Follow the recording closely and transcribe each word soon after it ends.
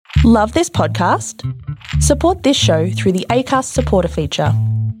Love this podcast? Support this show through the Acast supporter feature.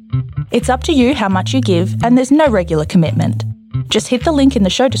 It's up to you how much you give, and there's no regular commitment. Just hit the link in the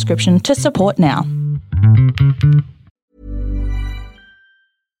show description to support now.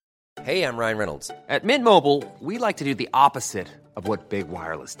 Hey, I'm Ryan Reynolds. At Mint Mobile, we like to do the opposite of what Big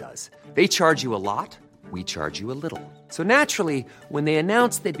Wireless does. They charge you a lot, we charge you a little. So naturally, when they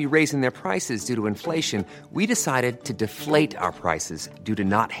announced they'd be raising their prices due to inflation, we decided to deflate our prices due to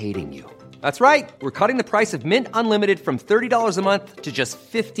not hating you. That's right. We're cutting the price of Mint Unlimited from $30 a month to just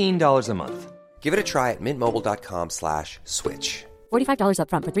 $15 a month. Give it a try at mintmobile.com/switch. $45 up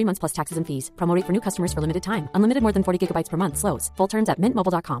front for 3 months plus taxes and fees. Promo rate for new customers for limited time. Unlimited more than 40 gigabytes per month. Slows full terms at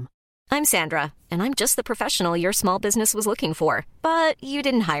mintmobile.com. I'm Sandra, and I'm just the professional your small business was looking for. But you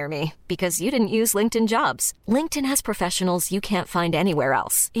didn't hire me because you didn't use LinkedIn Jobs. LinkedIn has professionals you can't find anywhere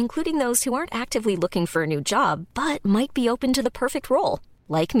else, including those who aren't actively looking for a new job, but might be open to the perfect role,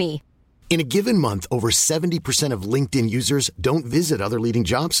 like me. In a given month, over 70% of LinkedIn users don't visit other leading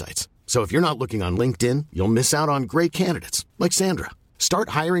job sites. So if you're not looking on LinkedIn, you'll miss out on great candidates like Sandra.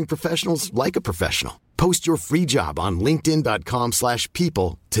 Start hiring professionals like a professional. Post your free job on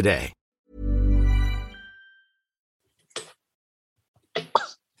linkedin.com/people today.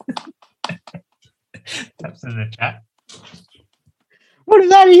 Taps in the chat. What does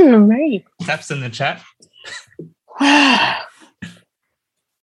that even mean? Taps in the chat. Are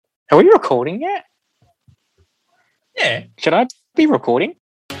we recording yet? Yeah. Should I be recording?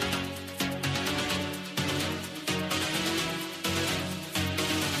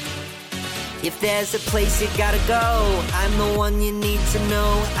 If there's a place you gotta go, I'm the one you need to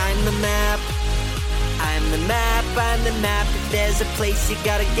know. I'm the map. I'm the map, I'm the map. If there's a place you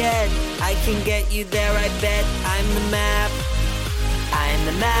gotta get, I can get you there, I bet. I'm the map. I'm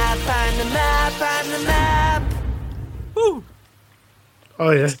the map, I'm the map, I'm the map. Woo. Oh,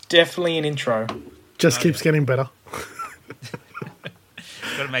 yeah. It's definitely an intro. Just keeps getting better.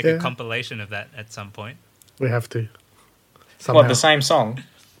 Got to make a compilation of that at some point. We have to. Somehow. What, the same song?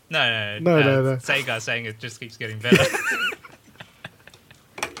 No. Sega saying it just keeps getting better.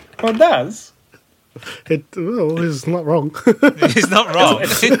 Well, it does. He's not wrong. He's not wrong.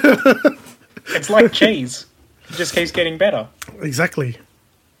 It's like cheese. It just keeps getting better. Exactly.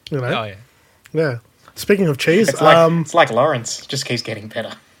 You know? Oh, yeah. Yeah. Speaking of cheese, it's like Lawrence. It just keeps getting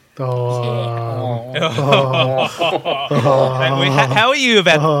better. How are you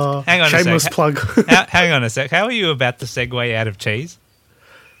about... hang on shameless a sec. plug. Hang on a sec. How are you about to segue out of cheese?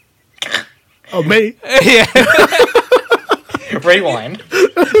 Oh, me? Yeah. Rewind.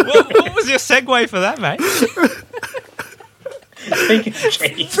 What was your segue for that, mate? Speaking of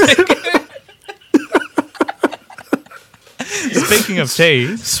cheese. Speaking of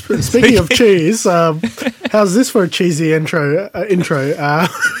cheese. Speaking of cheese, how's this for a cheesy intro? That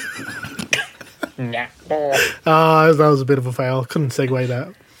was a bit of a fail. Couldn't segue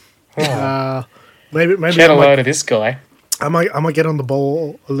that. Maybe Shed a load of this guy. I might get on the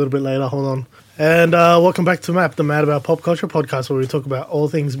ball a little bit later. Hold on. And welcome back to MAP, the Mad About Pop Culture podcast, where we talk about all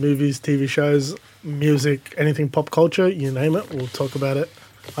things movies, TV shows, music, anything pop culture, you name it, we'll talk about it.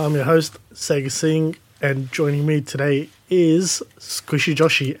 I'm your host, Sega Singh, and joining me today is Squishy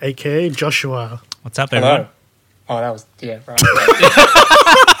Joshi, aka Joshua. What's up, everyone? Hello. Oh, that was, yeah, right.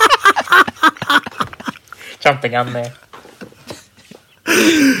 Jumping on there.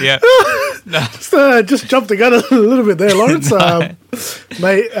 Yeah. No. Just jumped the gun a little bit there, Lawrence.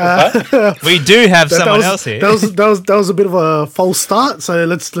 Mate, we do have someone else here. That was a bit of a false start. So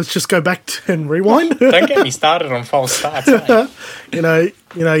let's just go back and rewind. Don't get me started on false starts. you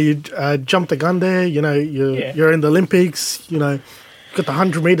jumped the gun there. You're in the Olympics. Got the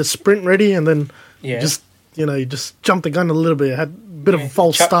 100-meter sprint ready, and then you just jumped the gun a little bit. Had a bit of a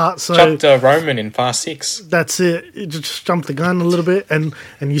false start. So jumped Roman in Fast 6. That's it. You just jumped the gun a little bit, and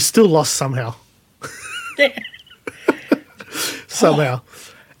you still lost somehow. Yeah. Somehow.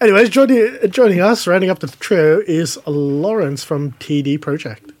 Anyways, joining us, rounding up the trio, is Lawrence from TD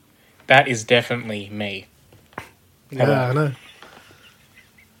Project. That is definitely me. Hello. Yeah, I know.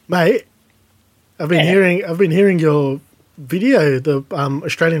 Mate, I've been hearing your video, the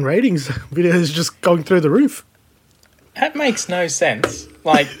Australian ratings video is just going through the roof. That makes no sense.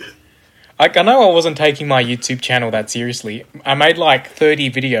 Like, I know I wasn't taking my YouTube channel that seriously. I made like 30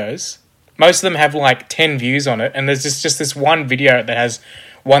 videos. Most of them have like 10 views on it, and there's just this one video that has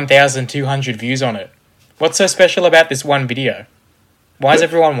 1,200 views on it. What's so special about this one video? Why is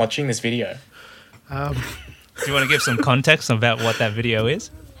everyone watching this video? Do you want to give some context about what that video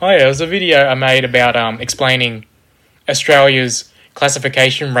is? Oh yeah, it was a video I made about explaining Australia's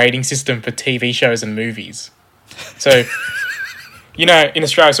classification rating system for TV shows and movies. So you know, in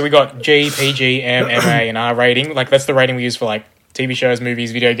Australia, so we got G, PG, M, MA, and R rating. Like, that's the rating we use for, like, TV shows,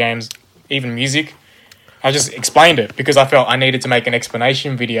 movies, video games, even music. I just explained it because I felt I needed to make an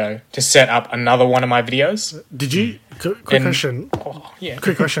explanation video to set up another one of my videos. Did you... Quick question. Oh, yeah.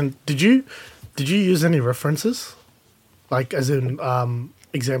 Quick question. Did you use any references? Like, as in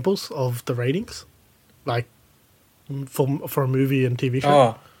examples of the ratings? Like, for a movie and TV show?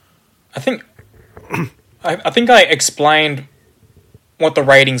 Oh, I think... I think I explained what the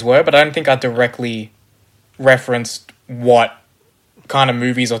ratings were, but I don't think I directly referenced what kind of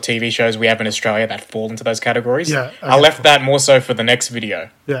movies or TV shows we have in Australia that fall into those categories. Yeah, okay. I left that more so for the next video.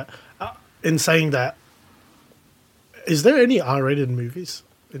 Yeah. In saying that, is there any R-rated movies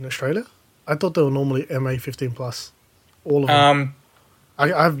in Australia? I thought they were normally MA 15+. All of them.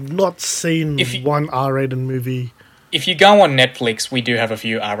 I've not seen one R-rated movie. If you go on Netflix, we do have a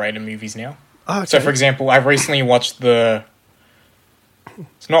few R-rated movies now. Oh, okay. So, for example, I've recently watched it's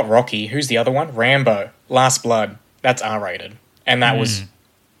not Rocky. Who's the other one? Rambo. Last Blood. That's R-rated. And that was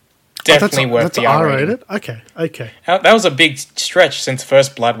definitely worth the R-rated. Okay. That was a big stretch since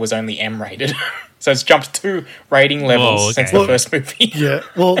First Blood was only M-rated. So it's jumped 2 rating levels since the first movie. Yeah.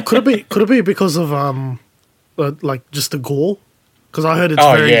 Well, could it be because of like just the gore? Because I heard it's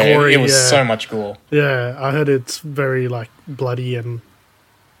very gory. It was so much gore. Yeah, I heard it's very like bloody and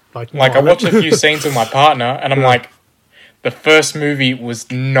like I watched a few scenes with my partner, and I'm like, the first movie was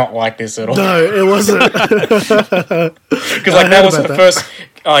not like this at all. No, it wasn't. Because like that was the first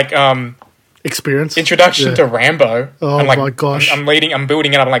experience introduction to Rambo. Oh I'm like, my gosh! I'm building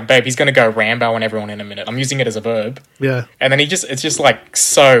it up. I'm like, babe, he's gonna go Rambo on everyone in a minute. I'm using it as a verb. Yeah. And then it's just like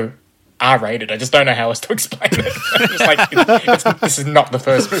so R-rated. I just don't know how else to explain it. It's like this is not the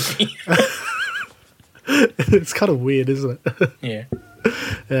first movie. It's kind of weird, isn't it? Yeah.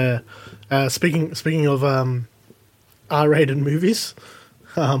 Yeah. Speaking of R-rated movies,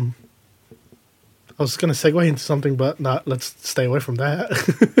 I was going to segue into something, but no, let's stay away from that.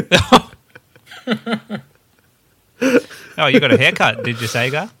 Oh, you got a haircut, did you say,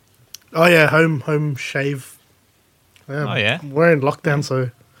 Gar? Oh yeah, home shave. Yeah, Oh, yeah? We're in lockdown,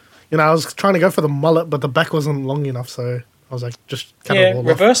 so I was trying to go for the mullet, but the back wasn't long enough, so I was like, just cut it all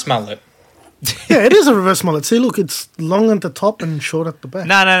reverse mullet. Yeah, it is a reverse mullet. See, look, it's long at the top and short at the back.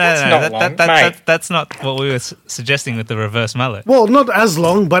 No. not long, mate. That's not what we were suggesting with the reverse mullet. Well, not as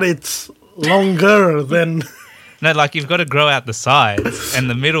long, but it's longer than... No, like you've got to grow out the sides, and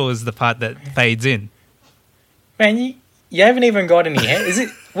the middle is the part that fades in. Man, you haven't even got any hair. Is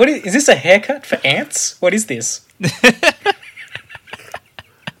this a haircut for ants? What is this?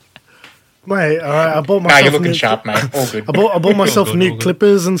 Mate, I bought myself... Nah, you're looking sharp, mate. All good. I bought myself All good, new all good.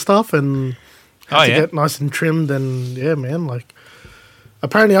 clippers and stuff, and had to yeah? get nice and trimmed, and yeah, man, like...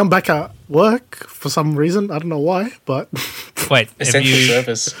 Apparently I'm back at work for some reason. I don't know why, but... Wait, Essential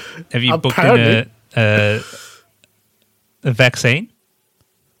service. have you booked Apparently. in a vaccine?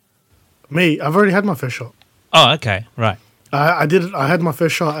 Me, I've already had my first shot. Oh, okay, right. I did it. I had my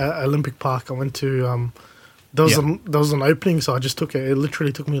first shot at Olympic Park. I went to... There was an opening, so I just took it. It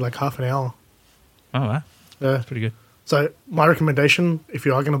literally took me like half an hour. Oh, wow. Yeah. That's pretty good. So my recommendation, if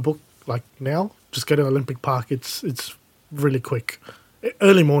you are going to book like now, just go to Olympic Park. It's really quick.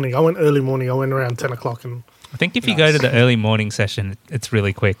 Early morning. I went early morning. I went around 10 o'clock. And I think if you go to the early morning session, it's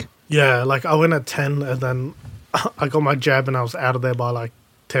really quick. yeah, like I went at 10 and then I got my jab and I was out of there by like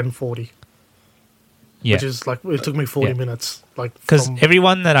 10:40. Yeah. Which is like, it took me 40 minutes. Like, Because from-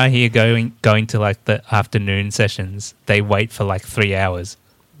 everyone that I hear going to like the afternoon sessions, they wait for like 3 hours.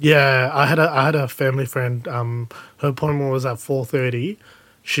 Yeah, I had a family friend. Her appointment was at 4:30.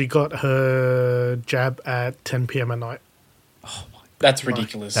 She got her jab at 10 p.m. at night. That's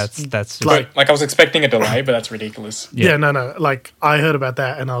ridiculous. That's just, Like- Like I was expecting a delay, but that's ridiculous. Yeah, no. Like, I heard about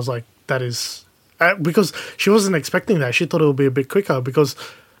that and I was like, that is... because she wasn't expecting that. She thought it would be a bit quicker because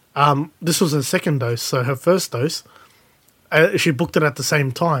this was her second dose. So her first dose, she booked it at the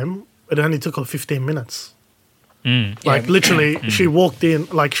same time. It only took her 15 minutes. Like, literally, she walked in,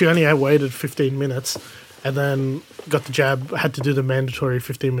 like, she only had waited 15 minutes and then got the jab, had to do the mandatory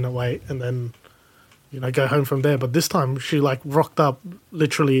 15-minute wait and then, go home from there. But this time, she, like, rocked up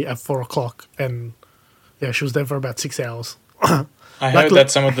literally at 4 o'clock and, yeah, she was there for about 6 hours. I heard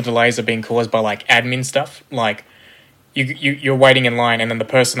that some of the delays are being caused by like admin stuff. Like you're waiting in line, and then the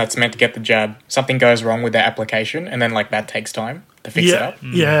person that's meant to get the jab, something goes wrong with their application, and then like that takes time to fix it up.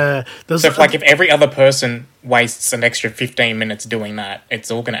 Yeah. So if every other person wastes an extra 15 minutes doing that,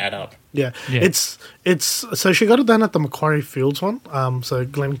 it's all going to add up. Yeah. It's so she got it done at the Macquarie Fields one, so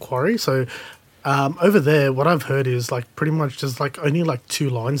Glen Quarry. So over there, what I've heard is like pretty much there's like only like 2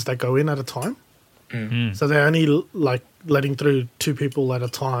 lines that go in at a time. So they're only like letting through 2 people at a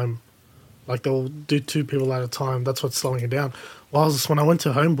time. Like they'll do 2 people at a time. That's what's slowing it down. Whilst when I went to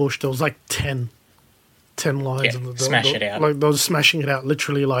Homebush, there was like 10 lines. Yeah, in the smash it out. Like they were smashing it out,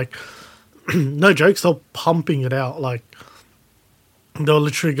 literally. Like no jokes, they're pumping it out. Like they're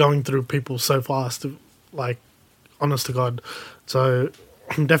literally going through people so fast. Like honest to God. So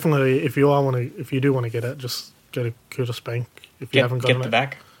definitely, if you do want to get it, just go to Kudos Bank. If you haven't got the it,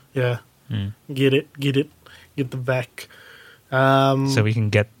 back. yeah, get the back. So we can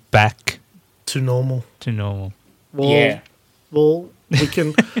get back To normal. Well, Yeah. Well, we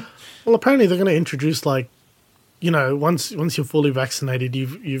can. Well, apparently they're going to introduce like, once you're fully vaccinated,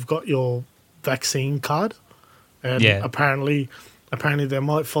 you've got your vaccine card, and apparently they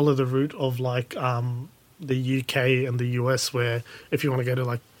might follow the route of like the UK and the US, where if you want to go to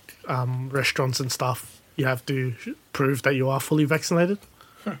like restaurants and stuff, you have to prove that you are fully vaccinated.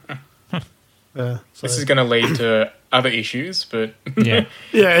 So. This is going to lead to other issues, but Yeah.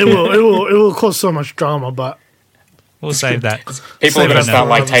 Yeah, it will cause so much drama, but We'll save that. people are going to start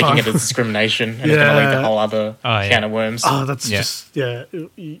like another taking it time. as discrimination, and it's going to lead to a whole other yeah. can of worms. oh, that's Yeah. just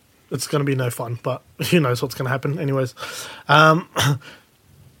it's going to be no fun. But who knows what's going to happen? Anyways,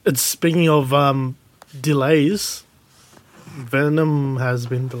 it's speaking of delays. Venom has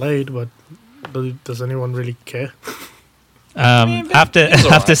been delayed, but does anyone really care?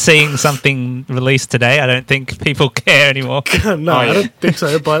 After seeing something released today, I don't think people care anymore. No, I don't think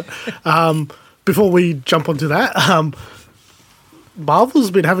so. But before we jump onto that,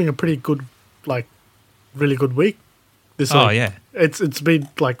 Marvel's been having a pretty good, like, really good week. This Oh week. yeah, It's been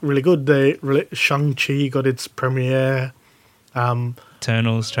like really good. Shang-Chi got its premiere.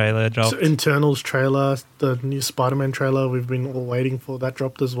 Eternals trailer dropped. Internals trailer, the new Spider-Man trailer. We've been all waiting for that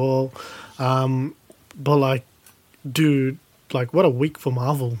dropped as well. But like, dude, like what a week for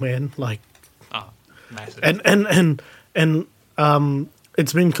Marvel, man! Like, Massive. and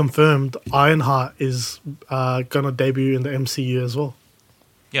it's been confirmed Ironheart is gonna debut in the MCU as well.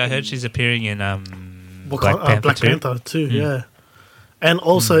 Yeah, I heard she's appearing in Black Black Panther 2. Panther too, yeah. And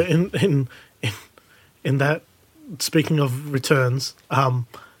also in that, speaking of returns,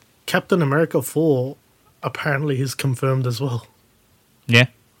 Captain America 4 apparently is confirmed as well. Yeah.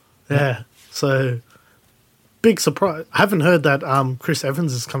 Yeah. So big surprise. I haven't heard that Chris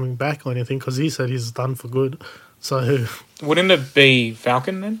Evans is coming back or anything because he said he's done for good. So Wouldn't it be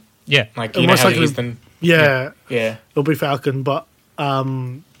Falcon then? Yeah. Like, It you know most how likely- he's then... yeah, Yeah. it'll be Falcon, but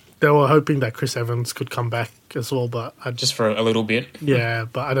they were hoping that Chris Evans could come back as well, but Just for a little bit. yeah,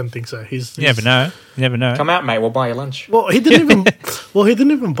 but I don't think so. He's You never know. You never know. Come out, mate. We'll buy you lunch. Well, he didn't even. Well, he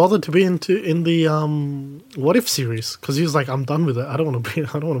didn't even bother to be in the What If series because he was like, "I'm done with it. I don't want to be.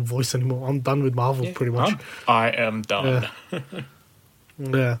 I don't want to voice anymore. I'm done with Marvel, pretty much." I am done.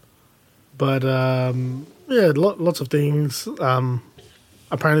 Yeah, but yeah, lots of things.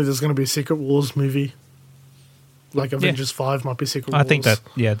 Apparently, there's going to be a Secret Wars movie. Like Avengers 5 might be Secret Wars. I think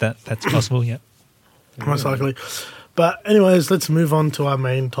that's possible. Yeah. Most likely. But anyways, let's move on to our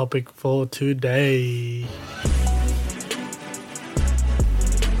main topic for today.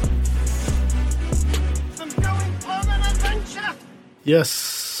 Yes,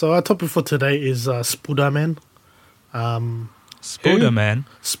 so our topic for today is Spooderman. Spider-Man.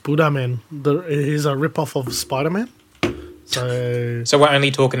 Spooderman. He's a rip-off of Spider-Man. So we're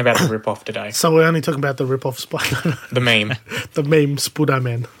only talking about the rip-off today. So we're only talking about the rip-off Spider-Man. The meme. The meme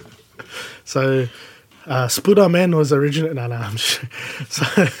Spooderman. So Spooderman was originally... No, I'm just...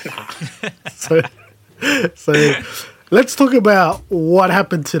 So let's talk about what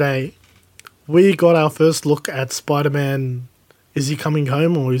happened today. We got our first look at Spider-Man. Is he coming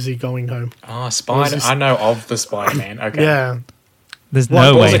home or is he going home? Oh, Spider... I know of the Spider-Man. Okay. Yeah. There's What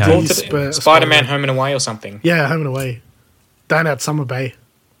no was way it home. called? Spider-Man Spider-Man. Home and Away or something. Yeah, home and away. Down at Summer Bay.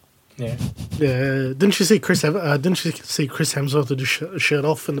 Yeah. Yeah. Didn't you see Chris Hemsworth with his shirt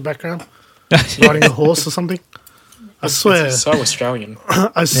off in the background? Riding a horse or something? I swear. It's so Australian.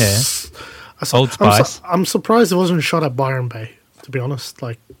 Old Spice. I'm surprised it wasn't shot at Byron Bay, to be honest.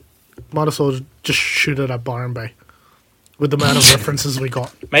 Like, might as well just shoot it at Byron Bay with the amount of references we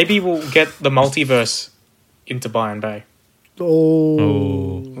got. Maybe we'll get the multiverse into Byron Bay. Oh.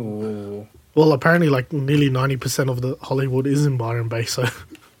 Ooh. Well, apparently, like, nearly 90% of the Hollywood is in Byron Bay, so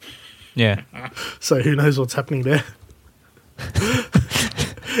Yeah. so who knows what's happening there.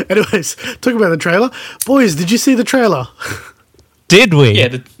 Anyways, talk about the trailer. Boys, did you see the trailer? Did we? Yeah,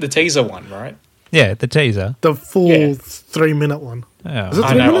 the teaser one, right? Yeah, the teaser. The full Yeah. 3-minute one. Oh. Is it I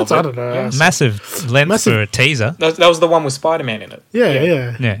 3 know minutes? of I it. don't know. Yes. Massive length Massive- for a teaser. That was the one with Spider-Man in it.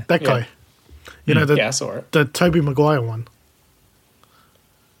 Yeah. Yeah. That guy. You know, Yeah, I saw it. the Tobey Maguire one.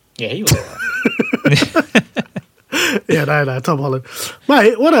 Yeah, he was alright. Yeah, no, Tom Holland,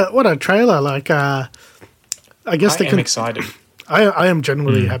 mate. What a trailer! Like, I guess I am excited. I am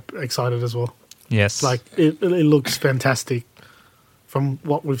genuinely excited as well. Yes. Like, it looks fantastic from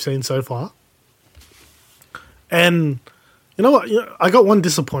what we've seen so far. And you know what? I got one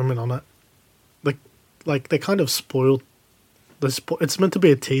disappointment on it. Like they kind of spoiled. It's meant to be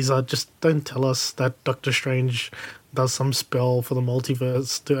a teaser. Just don't tell us that Doctor Strange does some spell for the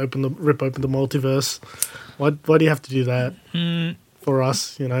multiverse to rip open the multiverse. Why do you have to do that for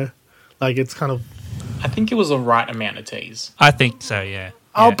us? You know, like it's kind of. I think it was the right amount of tease. I think so. Yeah.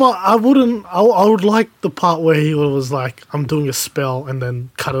 Oh, but I wouldn't. I would like the part where he was like, "I'm doing a spell," and then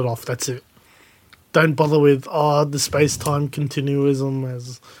cut it off. That's it. Don't bother with the space-time continuism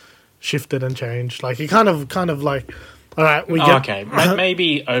has shifted and changed. Like he kind of like, all right, we get okay,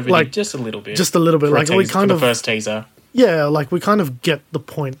 maybe over like, just a little bit, Like we kind for of the first teaser. Yeah, like we kind of get the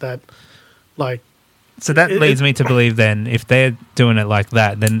point that, like. So that leads me to believe then, if they're doing it like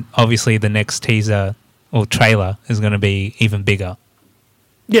that, then obviously the next teaser or trailer is going to be even bigger.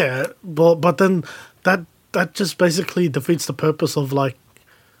 Yeah, but then that just basically defeats the purpose of like.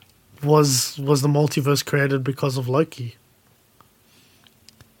 Was the multiverse created because of Loki?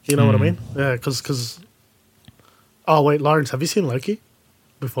 You know what I mean? Yeah, because. Oh wait, Lawrence, have you seen Loki?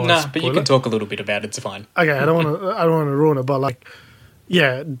 Before? No, but you can talk a little bit about it. It's fine. Okay, I don't want to ruin it, but like,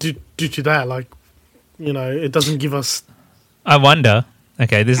 yeah, due to that, like, you know, it doesn't give us. I wonder.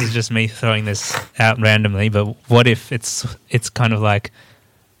 Okay, this is just me throwing this out randomly, but what if it's kind of like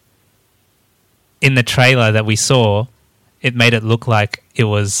in the trailer that we saw, it made it look like it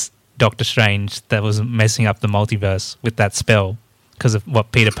was Doctor Strange that was messing up the multiverse with that spell because of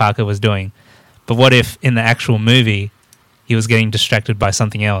what Peter Parker was doing. But what if in the actual movie he was getting distracted by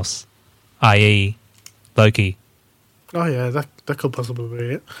something else, i.e. Loki? Oh yeah, that could possibly be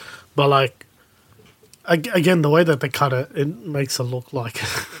it. But like, again, the way that they cut it, it makes it look like...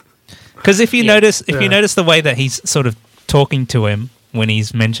 Because if you notice the way that he's sort of talking to him when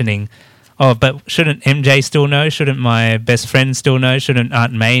he's mentioning... Oh, but shouldn't MJ still know? Shouldn't my best friend still know? Shouldn't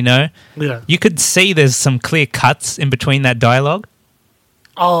Aunt May know? Yeah. You could see there's some clear cuts in between that dialogue.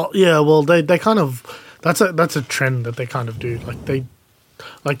 Oh, yeah, well, they kind of... That's a trend that they kind of do.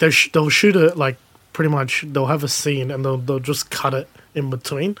 They'll shoot it, like, pretty much, they'll have a scene and they'll just cut it in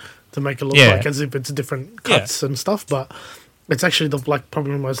between to make it look like as if it's different cuts and stuff, but it's actually,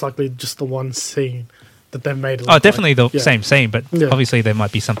 probably most likely just the one scene that they've made. Definitely the same scene, but obviously there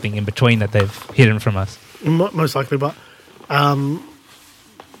might be something in between that they've hidden from us. Most likely, but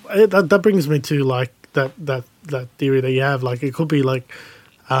that brings me to like that theory that you have. Like it could be like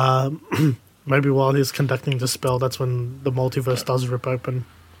maybe while he's conducting the spell, that's when the multiverse does rip open,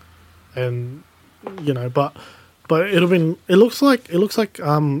 and you know, but it looks like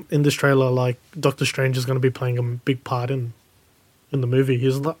in this trailer, like Doctor Strange is going to be playing a big part in the movie.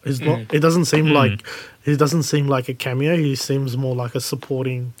 He's not. It doesn't seem like a cameo. He seems more like a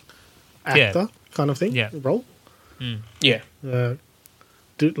supporting actor kind of thing. Role. Yeah. What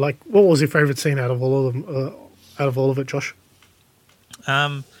was your favorite scene out of all of them? Out of all of it, Josh?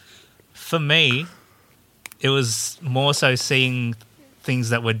 For me, it was more so seeing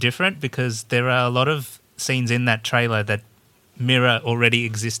things that were different because there are a lot of scenes in that trailer that mirror already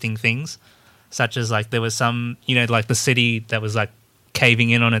existing things, such as like there was some, you know, like the city that was like caving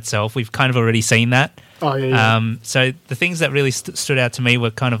in on itself. We've kind of already seen that. Oh, yeah. So the things that really stood out to me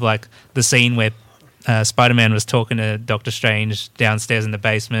were kind of like the scene where Spider-Man was talking to Doctor Strange downstairs in the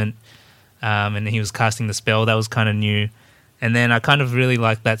basement and he was casting the spell. That was kind of new. And then I kind of really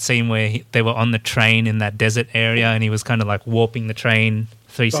liked that scene where they were on the train in that desert area and he was kind of like warping the train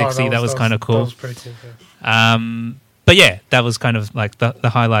 360. That was kind of cool. That was pretty cool, yeah. But yeah, that was kind of like the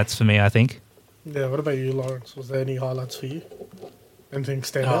highlights for me, I think. Yeah, what about you, Lawrence? Was there any highlights for you? Anything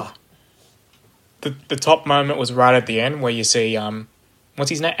stand out? The top moment was right at the end where you see,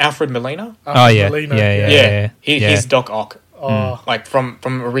 what's his name? Alfred Molina? Molina. Yeah. He's Doc Ock. Like from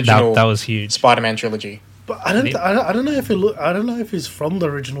original that was huge. Spider-Man trilogy. But I don't know I don't know if he's from the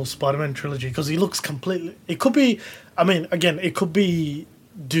original Spider-Man trilogy because he looks completely. It could be. I mean, again, it could be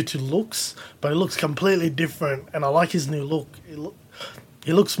due to looks, but it looks completely different. And I like his new look.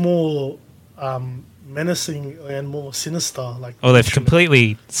 He looks more menacing and more sinister. Like, they've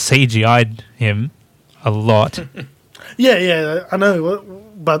completely CGI'd him a lot. Yeah, I know,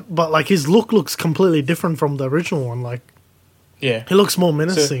 but like his look looks completely different from the original one. Like, yeah, he looks more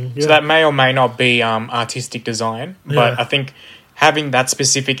menacing. So that may or may not be artistic design, but I think having that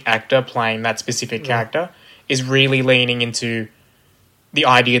specific actor playing that specific character is really leaning into the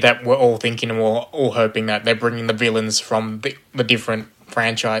idea that we're all thinking and we're all hoping that they're bringing the villains from the different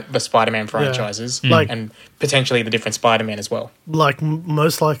franchise, the Spider-Man franchises, Like- and potentially the different Spider-Man as well. Like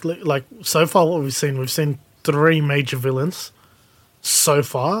most likely, like so far what we've seen 3 major villains so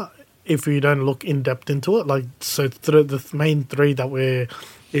far. If you don't look in depth into it, like so, the main 3 that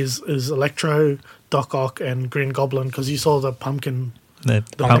is Electro, Doc Ock, and Green Goblin, because you saw the pumpkin, The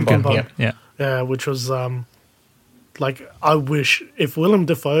pumpkin pumpkin. bomb. Yeah. which was like I wish if Willem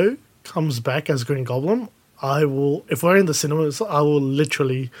Dafoe comes back as Green Goblin, I will. If we're in the cinemas, I will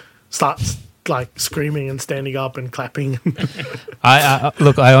literally start like screaming and standing up and clapping. I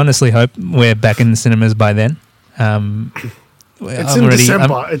look. I honestly hope we're back in the cinemas by then. It's in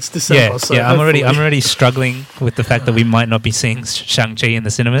December. It's December. Yeah, so yeah. I'm hopefully- already struggling with the fact that we might not be seeing Shang-Chi in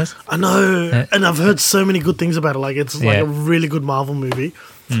the cinemas. I know, and I've heard so many good things about it. Like it's like Yeah. a really good Marvel movie,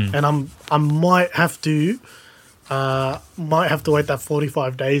 and I might have to wait that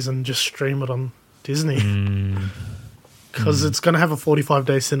 45 days and just stream it on Disney because it's gonna have a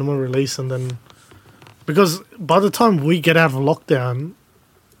 45-day cinema release, and then because by the time we get out of lockdown,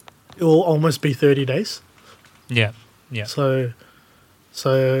 it will almost be 30 days. Yeah, yeah. So,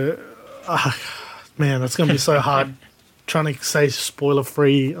 man, it's gonna be so hard trying to say spoiler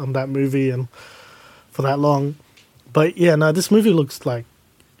free on that movie and for that long. But yeah, no, this movie looks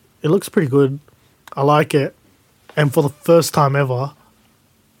pretty good. I like it, and for the first time ever,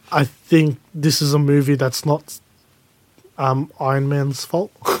 I think this is a movie that's not Iron Man's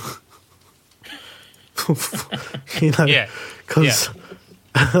fault. You know, Yeah. because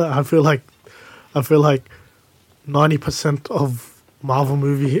I feel like 90% of Marvel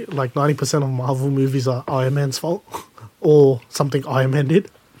movies are Iron Man's fault or something Iron Man did.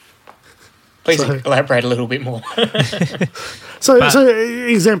 Please So- elaborate a little bit more. So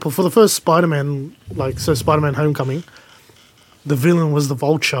example for the first Spider-Man, Spider-Man: Homecoming, the villain was the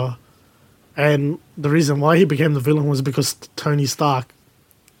Vulture, and the reason why he became the villain was because Tony Stark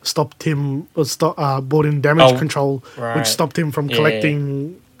brought in damage control, right. which stopped him from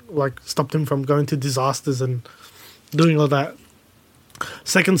collecting, stopped him from going to disasters and doing all that.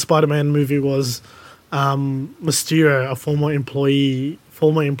 Second Spider-Man movie was Mysterio, a former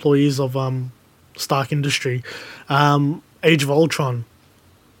employees of Stark Industry. Age of Ultron.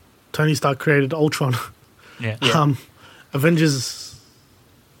 Tony Stark created Ultron. Yeah. Avengers,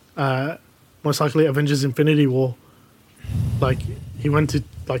 most likely Avengers Infinity War. Like, he went to,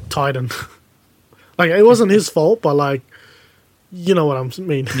 Titan. It wasn't his fault, but, you know what I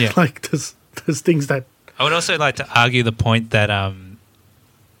mean. Yeah. There's things that... I would also like to argue the point that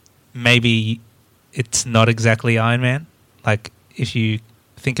maybe it's not exactly Iron Man. Like, if you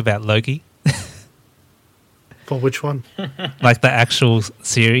think about Loki, For which one? like the actual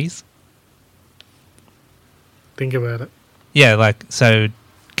series. Think about it. Yeah, so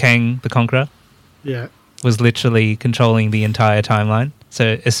Kang the Conqueror Yeah. was literally controlling the entire timeline.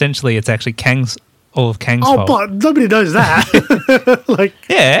 So essentially, it's actually all of Kang's Oh, fault. but nobody knows that.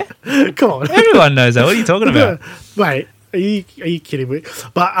 Yeah, Come on. everyone knows that. What are you talking about? Wait, are you kidding me?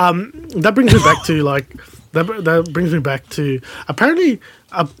 But that brings me back to that brings me back to apparently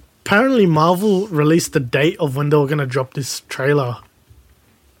Marvel released the date of when they were gonna drop this trailer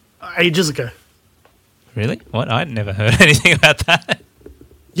ages ago. Really? What? I'd never heard anything about that.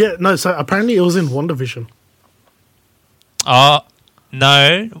 Yeah, no. So apparently it was in WandaVision. Oh,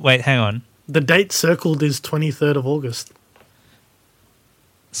 no. Wait, hang on. The date circled is 23rd of August.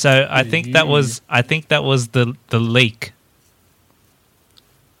 So I think that was the leak.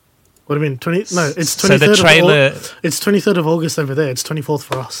 What do you mean? No, it's 23rd. So the trailer. It's 23rd of August over there. It's 24th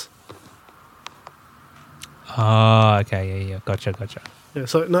for us. Oh, okay. Yeah. Gotcha. Yeah.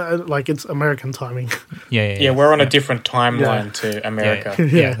 So no, it's American timing. Yeah. Yeah, we're on a different timeline to America.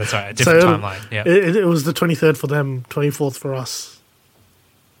 Yeah, that's right. A different timeline. Yeah. It was the 23rd for them, 24th for us.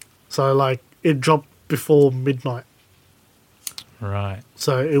 So it dropped before midnight. Right.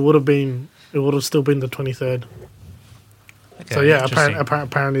 So it would have still been the 23rd. Okay, So yeah, interesting.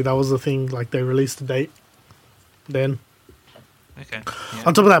 apparently that was the thing. They released the date then. Okay.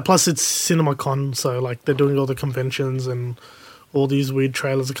 On top of that, plus it's CinemaCon, so they're doing all the conventions and all these weird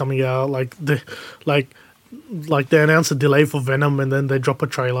trailers are coming out. They announce a delay for Venom and then they drop a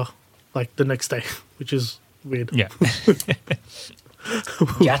trailer the next day, which is weird. Yeah.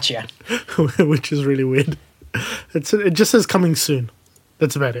 Gotcha. Which is really weird. It just says coming soon.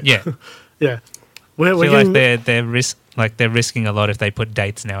 That's about it. Yeah. Yeah. I We're feel getting, they're risking a lot if they put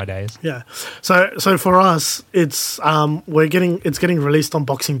dates nowadays. yeah. So for us, it's getting released on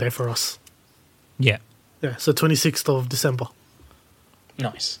Boxing Day for us. Yeah. Yeah. So 26th of December,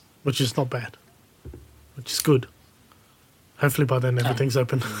 Nice. which is not bad. Which is good. Hopefully by then everything's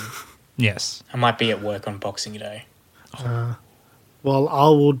open. Yes. I might be at work on Boxing Day. Well, I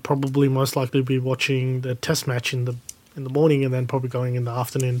would probably most likely be watching the test match in the morning and then probably going in the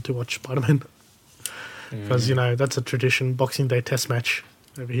afternoon to watch Spider-Man. Because, that's a tradition, Boxing Day test match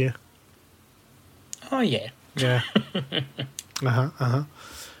over here. Oh, yeah. Yeah.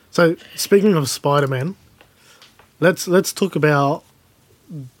 So, speaking of Spider-Man, let's talk about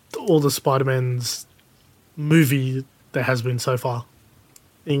all the Spider-Man's movie there has been so far,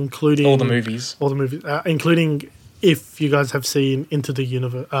 including all the movies, including if you guys have seen Into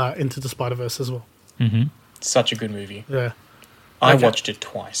the Spider-Verse as well. Mm-hmm. Such a good movie. Yeah, I watched it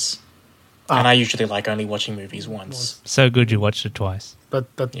twice, and I usually like only watching movies once. So good you watched it twice.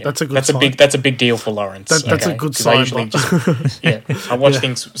 That's a good. That's a big deal for Lawrence. That's a good sign. I usually I watch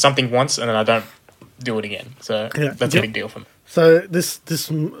something once and then I don't do it again. So that's a big deal for me. So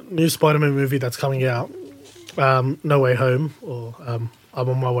this new Spider-Man movie that's coming out, No Way Home, or I'm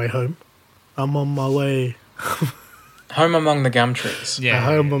on my way home. I'm on my way. Home Among the Gum Trees. Yeah.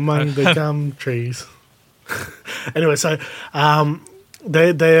 Home Among the Gum Trees. Anyway, so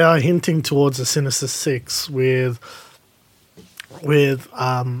they are hinting towards a Sinister Six with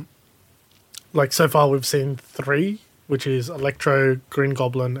like so far we've seen 3, which is Electro, Green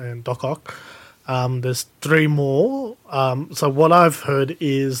Goblin, and Doc Ock. There's 3 more. So what I've heard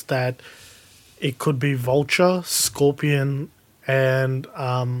is that it could be Vulture, Scorpion, and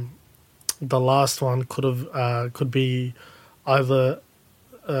the last one could be the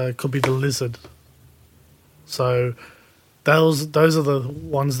Lizard. So those are the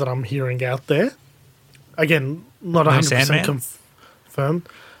ones that I'm hearing out there. Again, not 100% confirmed.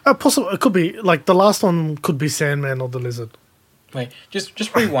 Possible. It could be like the last one could be Sandman or the Lizard. Wait,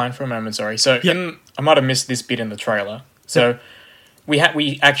 just rewind for a moment. Sorry. So I might have missed this bit in the trailer. So we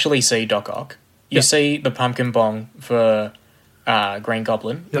actually see Doc Ock. You see the pumpkin bong for Green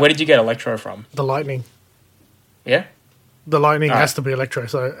Goblin. Where did you get Electro from? The lightning. Yeah. The lightning has to be Electro.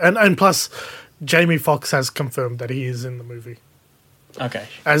 So and plus, Jamie Foxx has confirmed that he is in the movie. Okay.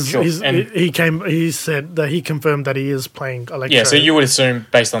 He said that he confirmed that he is playing Electro. Yeah, so you would assume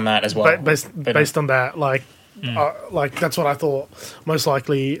based on that as well. Based on that, like that's what I thought. Most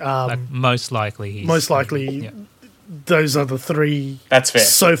likely, most likely, those are the 3. That's fair.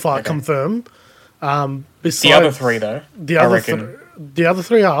 So far confirmed. Besides, the other 3 though, the other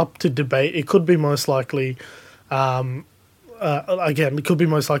 3 are up to debate. It could be most likely. Again, it could be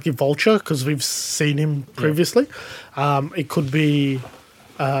most likely Vulture because we've seen him previously. It could be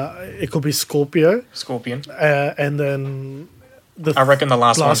Scorpion, and then I reckon the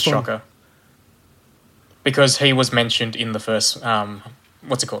last one's Shocker because he was mentioned in the first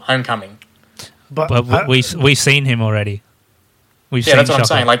what's it called, Homecoming. But we've seen him already. That's what I'm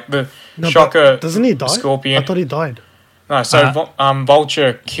saying. Like Shocker, doesn't he die? Scorpion. I thought he died. No, so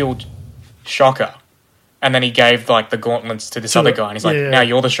Vulture killed Shocker. And then he gave like the gauntlets to this other guy, and he's like, "Now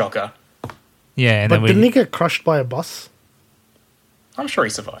you're the Shocker." Yeah, but didn't he get crushed by a bus? I'm sure he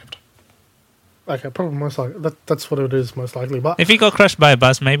survived. Okay, probably most likely. That's what it is, most likely. But if he got crushed by a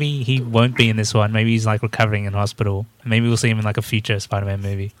bus, maybe he won't be in this one. Maybe he's like recovering in hospital. Maybe we'll see him in like a future Spider-Man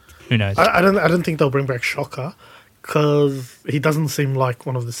movie. Who knows? I don't think they'll bring back Shocker because he doesn't seem like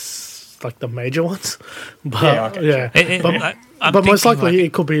one of the major ones. But but most likely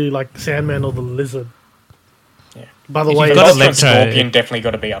it could be like Sandman or the Lizard. Yeah. By the way, Scorpion definitely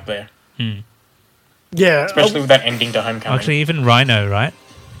got to be up there. Yeah, especially with that ending to Homecoming. Actually, even Rhino, right?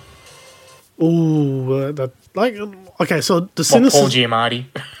 Ooh, okay. So the Sinister Paul Giamatti,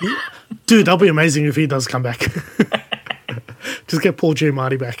 dude, that'll be amazing if he does come back. Just get Paul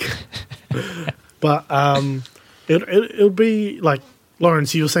Giamatti back. But it'll be like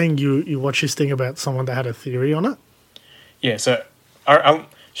Lawrence. You were saying you watched this thing about someone that had a theory on it. Yeah. So I'll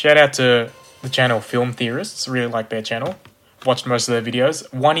shout out to the channel Film Theorists. Really like their channel. Watched most of their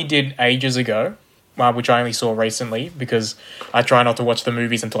videos. One he did ages ago, which I only saw recently because I try not to watch the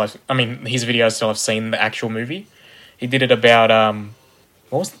movies until his videos until I've seen the actual movie. He did it about I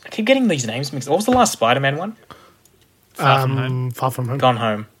keep getting these names mixed. What was the last Spider-Man one? Far From Home. Gone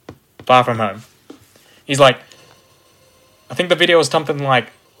Home. Far From Home. He's like, I think the video was something like,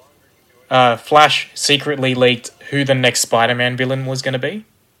 Flash secretly leaked who the next Spider-Man villain was going to be.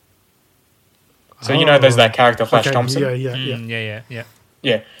 So there's that character Flash Thompson.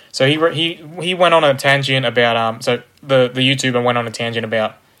 Yeah. So he went on a tangent about so the YouTuber went on a tangent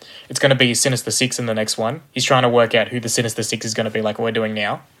about it's going to be Sinister Six in the next one. He's trying to work out who the Sinister Six is going to be, like we're doing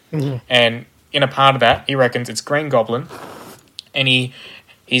now. Mm-hmm. And in a part of that, he reckons it's Green Goblin, and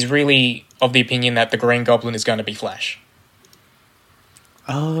he's really of the opinion that the Green Goblin is going to be Flash.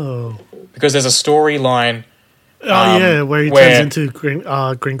 Oh, because there's a storyline where he turns into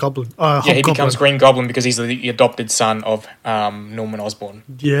Green Goblin. Yeah, he becomes Green Goblin because he's the adopted son of Norman Osborn.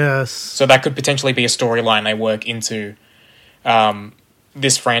 Yes. So that could potentially be a storyline they work into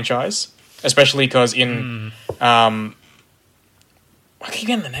this franchise, especially because in I keep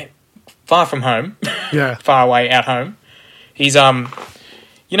getting the name. Far From Home. Yeah. Far Away at Home. He's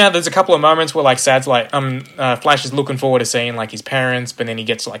there's a couple of moments where like Sad's like Flash is looking forward to seeing like his parents, but then he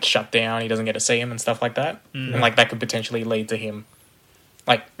gets like shut down, he doesn't get to see him and stuff like that. And like that could potentially lead to him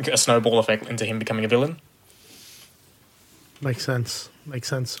like a snowball effect into him becoming a villain. Makes sense.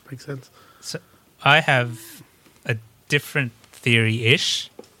 So I have a different theory-ish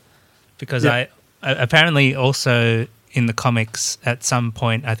because I apparently also in the comics at some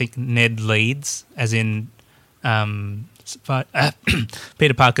point I think Ned Leeds, as in Peter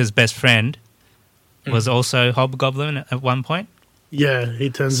Parker's best friend, was also Hobgoblin at one point. Yeah, he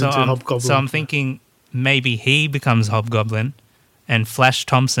turns into Hobgoblin. So I'm thinking maybe he becomes Hobgoblin, and Flash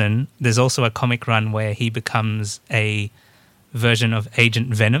Thompson, there's also a comic run where he becomes a version of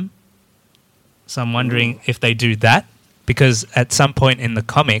Agent Venom. So I'm wondering if they do that, because at some point in the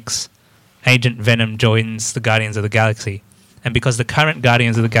comics, Agent Venom joins the Guardians of the Galaxy. And because the current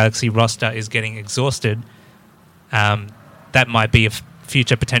Guardians of the Galaxy roster is getting exhausted, that might be a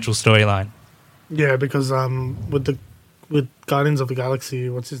future potential storyline. Yeah, because with Guardians of the Galaxy,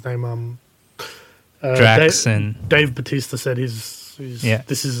 what's his name? Drax Dave Bautista said this is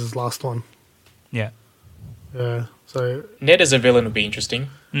his last one. Yeah. Yeah. So Ned as a villain would be interesting.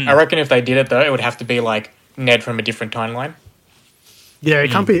 I reckon if they did it though, it would have to be like Ned from a different timeline. Yeah,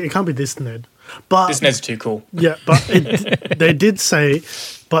 it can't be this Ned. But this Ned's too cool. Yeah, but they did say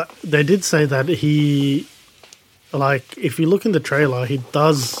that he, like, if you look in the trailer, he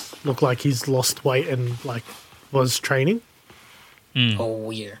does look like he's lost weight and like was training. Oh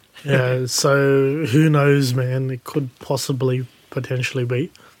yeah. Yeah. So who knows, man? It could potentially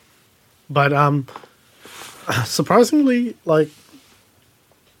be, but surprisingly, like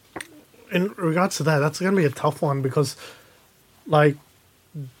in regards to that, that's going to be a tough one because, like,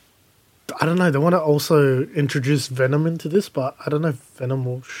 I don't know. They want to also introduce Venom into this, but I don't know if Venom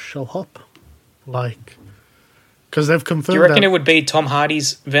will show up. Like, because they've confirmed. Do you reckon it would be Tom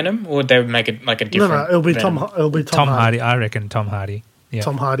Hardy's Venom, or would they make it like a different? No, it'll be Venom? It'll be Tom Hardy. I reckon Tom Hardy. Yeah.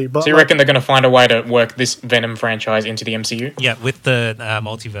 Tom Hardy. But so you reckon they're going to find a way to work this Venom franchise into the MCU? Yeah, with the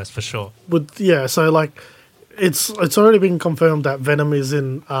multiverse for sure. So like, it's already been confirmed that Venom is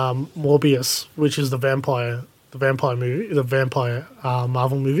in Morbius, which is the vampire movie, the vampire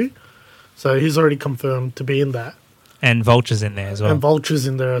Marvel movie. So he's already confirmed to be in that. And Vulture's in there as well.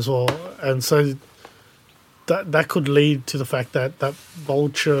 And so that could lead to the fact that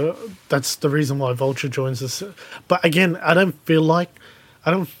Vulture, that's the reason why Vulture joins us. But again, I don't think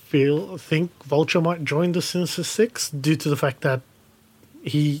Vulture might join the Sinister Six due to the fact that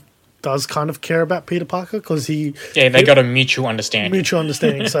he does kind of care about Peter Parker because they got a mutual understanding.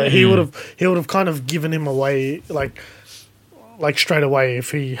 So he would have kind of given him away like straight away if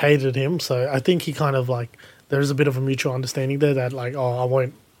he hated him. So I think he kind of like there's a bit of a mutual understanding there that like, oh, I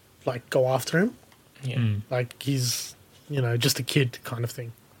won't like go after him. Yeah. Like he's just a kid kind of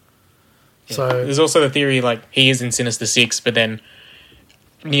thing. Yeah. So there's also the theory like he is in Sinister Six, but then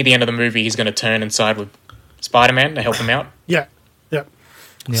near the end of the movie he's going to turn and side with Spider-Man to help him out. Yeah.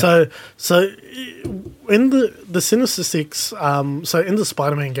 So in the Sinister Six, so in the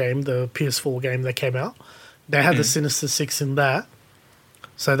Spider-Man game, the PS4 game that came out, they had the Sinister Six in that.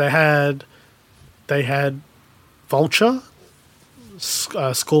 So they had Vulture,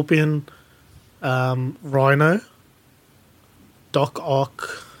 Scorpion, Rhino, Doc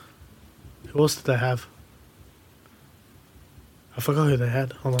Ock. Who else did they have? I forgot who they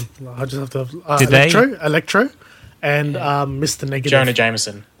had. Hold on, I just have to. Electro, and Mr. Negative. Jonah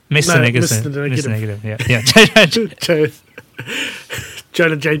Jameson. Mr. Negative. Yeah.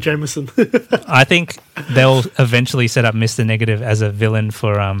 Jonah J. Jameson. I think they'll eventually set up Mr. Negative as a villain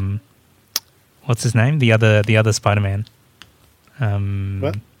for what's his name? The other Spider-Man.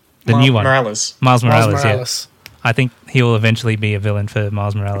 What? The new one. Miles Morales. Yeah. I think he will eventually be a villain for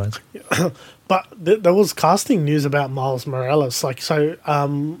Miles Morales. But there was casting news about Miles Morales. Like, so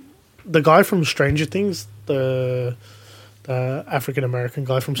the guy from Stranger Things, the African American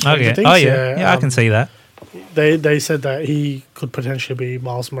guy from Stranger Things. Oh yeah, I can see that. They said that he could potentially be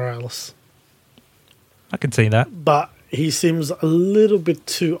Miles Morales. I can see that. But he seems a little bit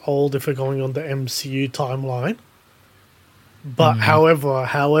too old if we're going on the MCU timeline. But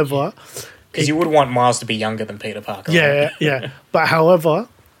however, because you would want Miles to be younger than Peter Parker. Yeah, yeah. But however,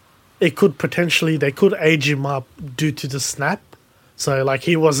 they could age him up due to the snap. So like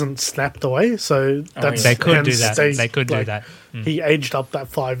he wasn't snapped away. So that's They could do hence that. They could do like, that. He aged up that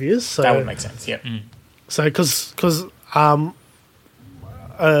 5 years. So That would make sense. Yeah. So because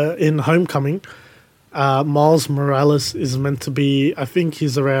in Homecoming, Miles Morales is meant to be. I think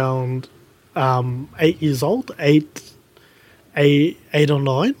he's around 8 years old, eight or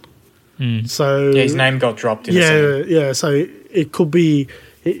 9. So Yeah, his name got dropped in the scene. yeah. So it could be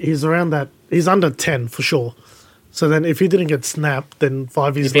he's around that. He's under 10 for sure. So then, if he didn't get snapped, then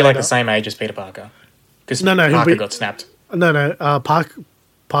 5 years He'd be later, like the same age as Peter Parker. Because No, he'll Parker be- got snapped. No.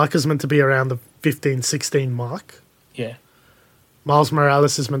 Parker's meant to be around the 15, 16 mark. Yeah. Miles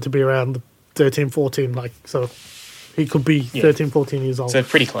Morales is meant to be around the 13, 14. Like so, he could be 13, 14 years old. So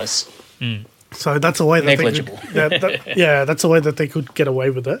pretty close. So that's a way that Negligible. that's a way that they could get away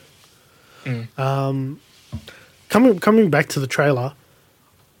with it. Coming back to the trailer,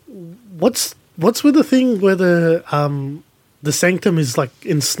 what's with the thing where the sanctum is like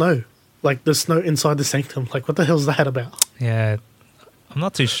in snow, like the snow inside the sanctum? Like, what the hell's that about? Yeah, I'm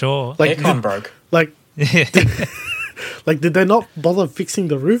not too sure. Like, Aircon broke. like, like, did they not bother fixing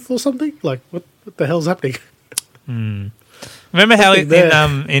the roof or something? Like, what the hell's happening? Remember how Something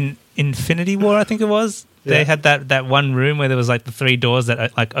there. in Infinity War, I think it was, Yeah. they had that one room where there was like the 3 doors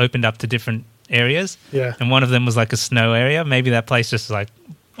that like opened up to different areas. Yeah. And one of them was like a snow area. Maybe that place just like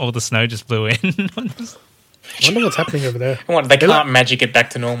all the snow just blew in. I wonder what's happening over there. Come on, they can't magic it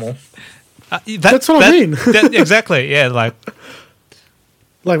back to normal. That's what I mean. Exactly. Yeah. Like,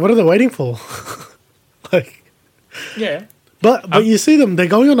 Like, what are they waiting for? Like, Yeah. but you see them, they're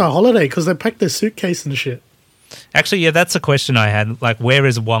going on a holiday because they packed their suitcase and shit. actually, yeah, that's a question I had. Like, where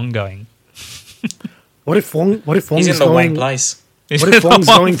is Wong going? What if Wong? What if Wong's He's in the going? wrong place. What if Wong's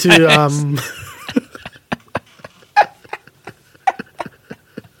going to?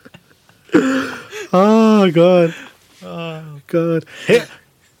 Oh god! Oh god! Hey,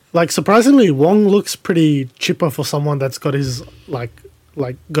 like surprisingly, Wong looks pretty chipper for someone that's got his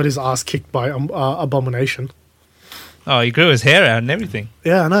got his ass kicked by Abomination. Oh, he grew his hair out and everything.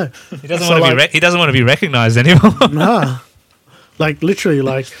 Yeah, I know. He doesn't So, want to like- he doesn't want to be recognized anymore. Nah, like literally,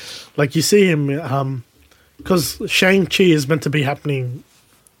 like you see him, because Shang-Chi is meant to be happening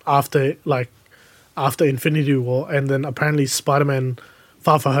after Infinity War, and then apparently Spider-Man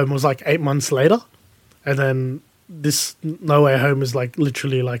Far From Home was like 8 months later, and then this No Way Home is like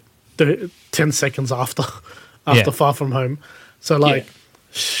literally like 10 seconds after Yeah. Far From Home. So like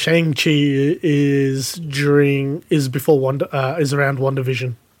Shang-Chi is before is around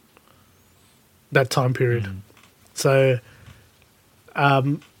WandaVision, that time period. So yeah,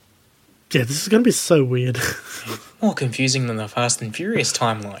 this is going to be so weird. More confusing than the Fast and Furious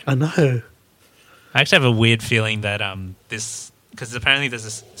timeline. I know. I actually have a weird feeling that this, because apparently there's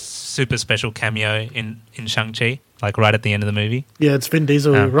a super special cameo in Shang-Chi, like right at the end of the movie. Yeah, it's Vin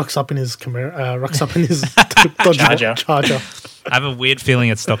Diesel who rocks up in his Charger. I have a weird feeling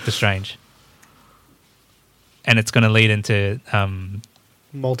it's Doctor Strange, and it's going to lead into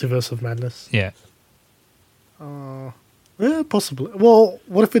Multiverse of Madness. yeah. Yeah, possibly. Well,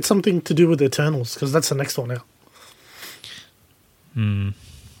 what if it's something to do with Eternals? Because that's the next one out.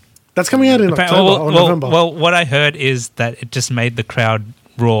 That's coming out in October or November. Well, what I heard is that it just made the crowd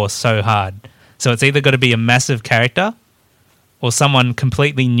roar so hard. So it's either got to be a massive character or someone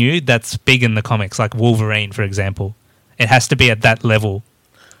completely new that's big in the comics, like Wolverine, for example. It has to be at that level.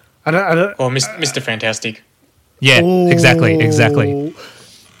 I don't, Or Mr. Fantastic. Yeah, exactly. Oh,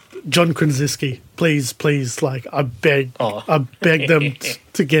 John Krasinski, please, like I beg them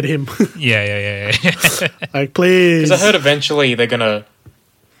to get him. Yeah. Like, please. Because I heard eventually they're going to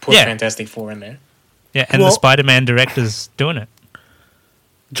put Yeah. Fantastic Four in there. Yeah, and the Well- Spider-Man director's doing it.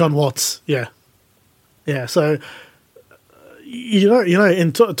 John Watts, yeah. So, you know,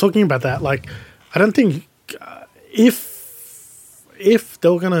 in talking about that, like, I don't think if they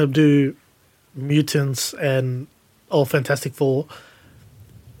were gonna do mutants or Fantastic Four,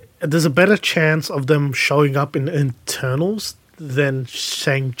 there's a better chance of them showing up in Eternals than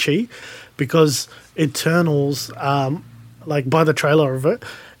Shang-Chi, because Eternals, like by the trailer of it,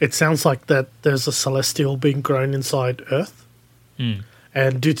 it sounds like that there's a Celestial being grown inside Earth.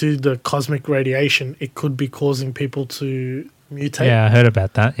 And due to the cosmic radiation, it could be causing people to mutate. Yeah, I heard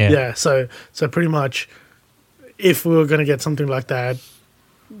about that. Yeah. So pretty much, if we were going to get something like that,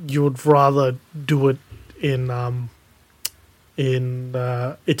 you would rather do it in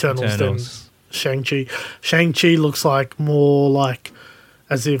Eternals than Shang-Chi. Shang-Chi looks like more like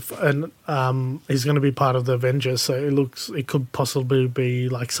as if he's going to be part of the Avengers. So it could possibly be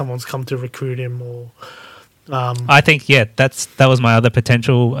like someone's come to recruit him or. I think, that was my other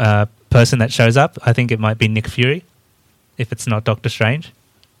potential person that shows up. I think it might be Nick Fury. if it's not Doctor Strange.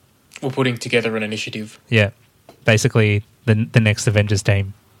 We're putting together an initiative. Yeah, basically the next Avengers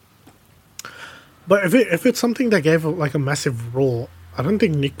team. But if it's something that gave like a massive roar, I don't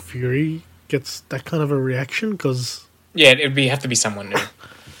think Nick Fury gets that kind of a reaction because Yeah, it'd have to be someone new.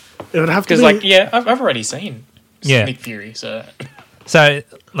 it would have to Because, be I've already seen Nick Fury, so... So,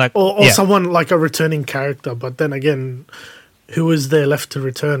 like... or someone like a returning character. But then again, who is there left to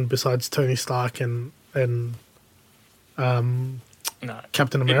return besides Tony Stark and No,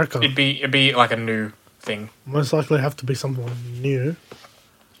 Captain America? It'd be like a new thing. Most likely have to be someone new.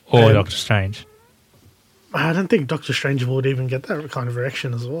 Or And Doctor Strange. I don't think Doctor Strange would even get that kind of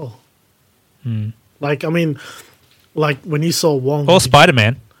reaction as well. Like, I mean, like when you saw Wong... Or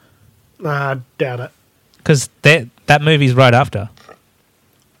Spider-Man. I doubt it. Because that movie's right after.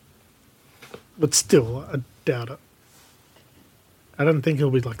 But still, I doubt it. I don't think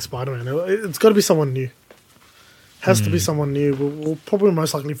it'll be like Spider-Man. It's got to be someone new. Has to be someone new. We'll probably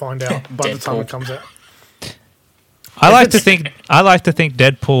most likely find out by the time it comes out. I like to think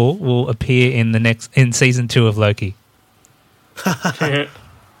Deadpool will appear in season 2 of Loki. Because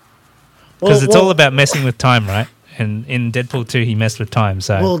it's all about messing with time, right? And in Deadpool 2, he messed with time.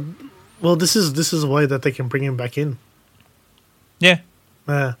 So well, this is a way that they can bring him back in. yeah,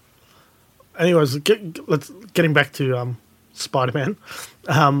 Anyways, getting back to Spider-Man.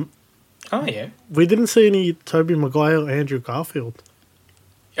 Oh, yeah. We didn't see any Tobey Maguire or Andrew Garfield.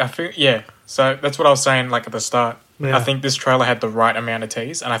 So that's what I was saying, like at the start. Yeah. I think this trailer had the right amount of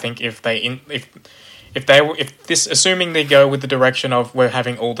tease, and I think assuming they go with the direction of we're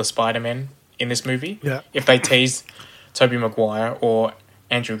having all the Spider-Men in this movie, if they tease Tobey Maguire or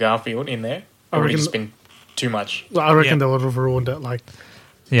Andrew Garfield in there, it would have just been too much. I reckon they would have ruined it. That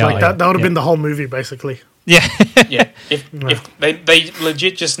would have been the whole movie, basically. yeah. If they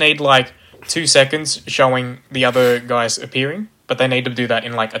legit just need like 2 seconds showing the other guys appearing, but they need to do that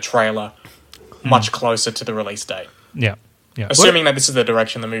in like a trailer much closer to the release date. Yeah. Assuming that this is the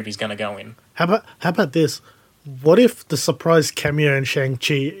direction the movie's going to go in. How about this? What if the surprise cameo in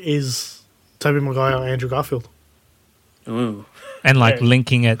Shang-Chi is Tobey Maguire or Andrew Garfield? Ooh. And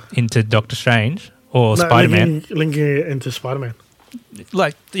linking it into Doctor Strange or Spider-Man. Linking it into Spider-Man.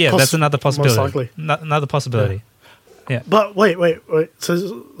 That's another possibility. Most likely. Another possibility. Yeah. But wait.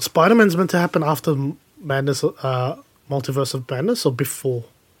 So Spider-Man's meant to happen after Madness, Multiverse of Madness, or before?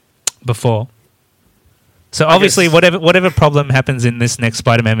 Before. So obviously, whatever problem happens in this next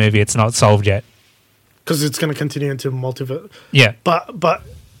Spider-Man movie, it's not solved yet. Because it's going to continue into Multiverse. Yeah. But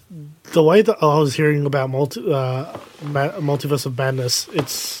the way that I was hearing about Multiverse of Madness,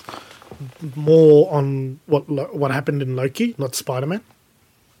 it's more on what happened in Loki, not Spider-Man.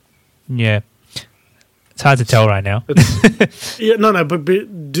 Yeah. It's hard to tell right now. But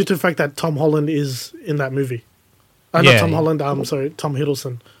due to the fact that Tom Holland is in that movie. Not Tom Holland, sorry, Tom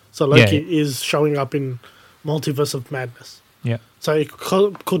Hiddleston. So Loki is showing up in Multiverse of Madness. Yeah. So it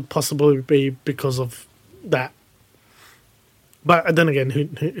could possibly be because of that. But then again,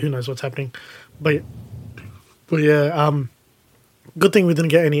 who knows what's happening. But yeah, good thing we didn't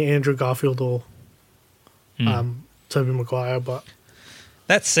get any Andrew Garfield or Tobey Maguire. But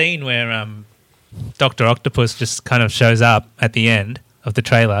that scene where Dr. Octopus just kind of shows up at the end of the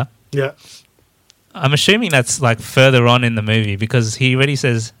trailer. Yeah. I'm assuming that's like further on in the movie because he already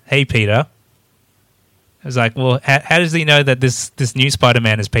says, "Hey, Peter." I was like, well, how does he know that this new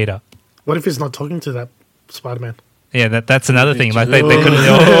Spider-Man is Peter? What if he's not talking to that Spider-Man? Yeah, that's another thing. Like they could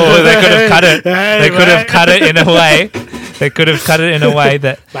have cut it. They could have cut it in a way. They could have cut it in a way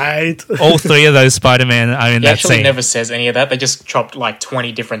that all 3 of those Spider-Man are in that scene. He actually never says any of that. They just chopped like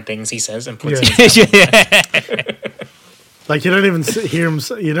 20 different things he says and puts Like you don't even hear him.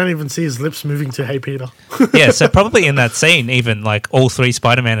 You don't even see his lips moving to "Hey, Peter." Yeah, so probably in that scene, even like all 3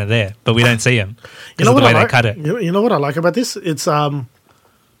 Spider-Man are there, but we don't see him because of the way they cut it. You know what I like about this? It's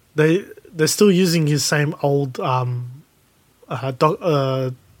they're still using his same old arms,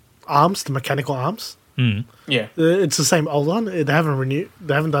 the mechanical arms. Mm. Yeah, it's the same old one. They haven't renewed.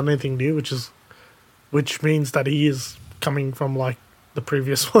 They haven't done anything new, which means that he is coming from like the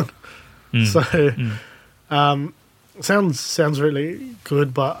previous one. So, sounds really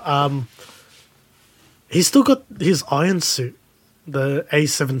good. But he's still got his Iron suit, the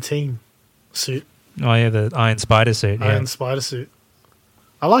A-17 suit. Oh yeah, the Iron Spider suit. Iron Spider suit.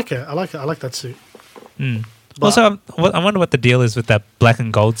 I like it. I like that suit. Mm. Also, I wonder what the deal is with that black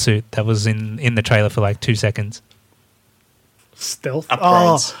and gold suit that was in the trailer for like 2 seconds. Stealth?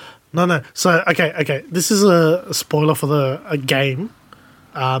 Upgrades. Oh, no. So, okay. This is a spoiler for a game.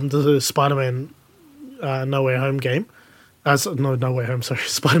 The Spider-Man No Way Home game. No Way Home, sorry.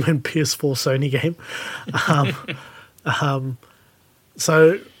 Spider-Man PS4 Sony game.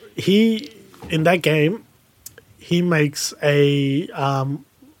 So in that game, he makes a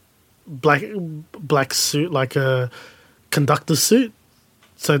black suit, like a conductor suit,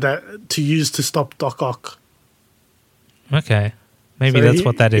 so that to use to stop Doc Ock. Okay. Maybe So that's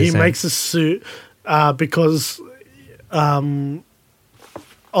what that is. He then. makes a suit because, and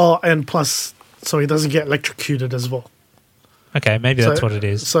plus, so he doesn't get electrocuted as well. Okay, maybe that's what it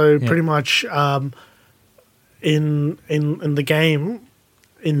is. So Yeah. pretty much, in the game,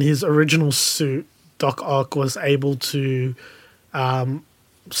 in his original suit, Doc Ock was able to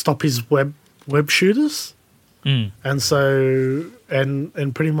stop his web shooters, and so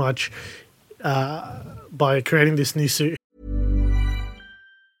and pretty much by creating this new suit.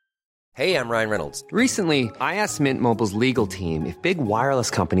 Hey, I'm Ryan Reynolds. Recently, I asked Mint Mobile's legal team if big wireless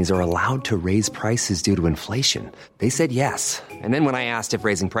companies are allowed to raise prices due to inflation. They said yes. And then when I asked if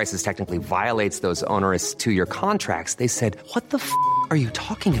raising prices technically violates those onerous 2-year contracts, they said, "What the f*** are you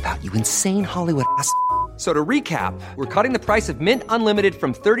talking about, you insane Hollywood ass?" So to recap, we're cutting the price of Mint Unlimited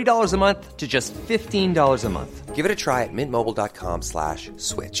from $30 a month to just $15 a month. Give it a try at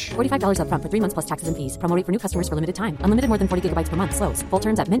mintmobile.com/switch. $45 up front for 3 months plus taxes and fees. Promo rate for new customers for limited time. Unlimited more than 40 gigabytes per month. Slows full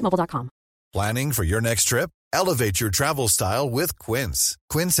terms at mintmobile.com. Planning for your next trip? Elevate your travel style with Quince.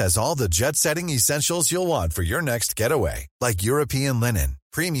 Quince has all the jet-setting essentials you'll want for your next getaway, like European linen,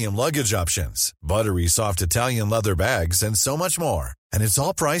 premium luggage options, buttery soft Italian leather bags, and so much more. And it's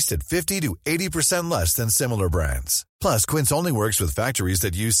all priced at 50 to 80% less than similar brands. Plus, Quince only works with factories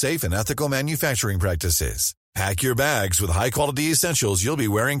that use safe and ethical manufacturing practices. Pack your bags with high-quality essentials you'll be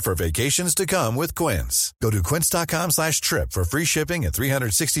wearing for vacations to come with Quince. Go to quince.com/trip for free shipping and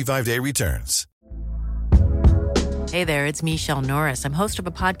 365-day returns. Hey there, it's Michelle Norris. I'm host of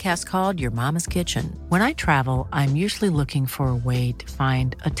a podcast called Your Mama's Kitchen. When I travel, I'm usually looking for a way to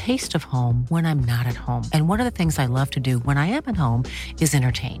find a taste of home when I'm not at home. And one of the things I love to do when I am at home is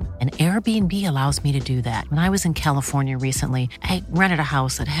entertain. And Airbnb allows me to do that. When I was in California recently, I rented a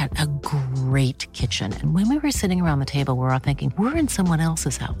house that had a great kitchen. And when we were sitting around the table, we were all thinking, we're in someone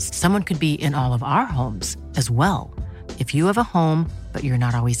else's house. Someone could be in all of our homes as well. If you have a home, but you're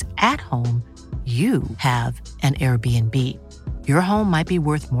not always at home, you have an Airbnb. Your home might be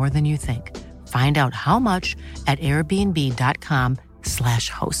worth more than you think. Find out how much at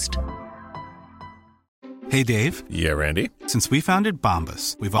airbnb.com/host. Hey, Dave. Yeah, Randy. Since we founded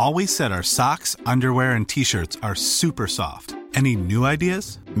Bombas, we've always said our socks, underwear, and T-shirts are super soft. Any new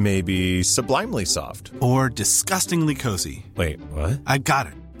ideas? Maybe sublimely soft. Or disgustingly cozy. Wait, what? I got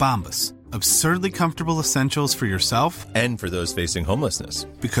it. Bombas. Absurdly comfortable essentials for yourself and for those facing homelessness.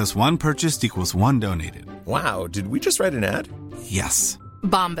 Because one purchased equals one donated. Wow, did we just write an ad? Yes.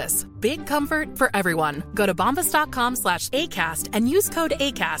 Bombas. Big comfort for everyone. Go to bombas.com/ACAST and use code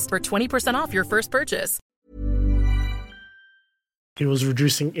ACAST for 20% off your first purchase. He was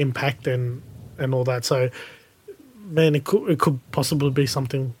reducing impact and all that. So, man, it could possibly be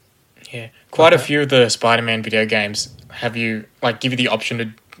something. Yeah, quite a few of the Spider-Man video games have you give you the option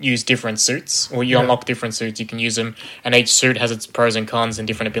to use different suits, or you unlock different suits. You can use them, and each suit has its pros and cons and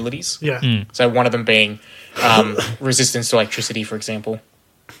different abilities. Yeah. So one of them being resistance to electricity, for example.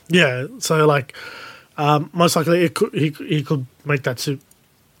 Yeah. So most likely he could make that suit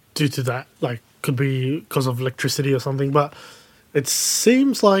due to that. Could be because of electricity or something. But it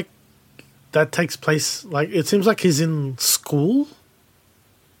seems like that takes place. It seems like he's in school.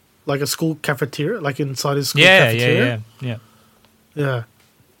 Like a school cafeteria, inside his school cafeteria. Yeah.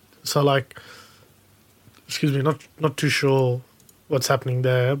 So excuse me, not too sure what's happening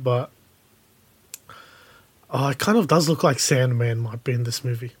there, but it kind of does look like Sandman might be in this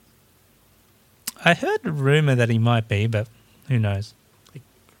movie. I heard a rumor that he might be, but who knows? Do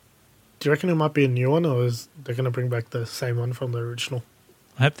you reckon it might be a new one, or is they going to bring back the same one from the original?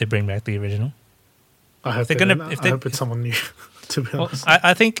 I hope they bring back the original. I hope I hope it's someone new. To be honest,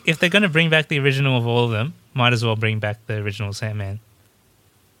 I think if they're going to bring back the original of all of them, might as well bring back the original Sandman.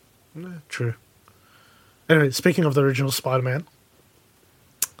 Yeah, true. Anyway, speaking of the original Spider-Man,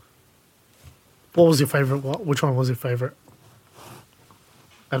 what was your favourite? Which one was your favourite?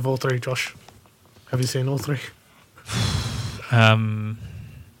 Out of all three, Josh, have you seen all three?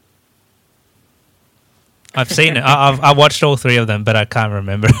 I've seen it. I watched all three of them, but I can't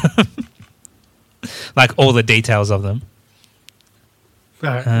remember all the details of them. All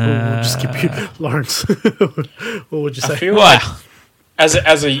right, we'll just skip you, Lawrence. What would you say? I feel like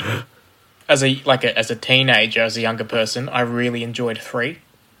as a teenager, as a younger person, I really enjoyed 3.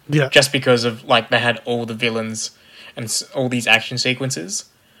 Yeah. Just because of they had all the villains and all these action sequences.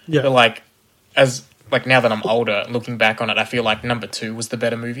 Yeah. But now that I'm older, looking back on it, I feel like number 2 was the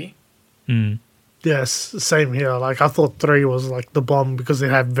better movie. Mm. Yes, same here. Like I thought 3 was like the bomb because it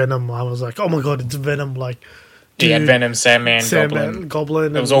had Venom. I was like, oh my god, it's Venom! Like, Yeah, dude, Venom, Sandman,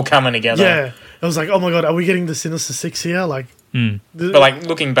 Goblin. It was all coming together. Yeah, I was like, oh my god, are we getting the Sinister Six here? Like, But like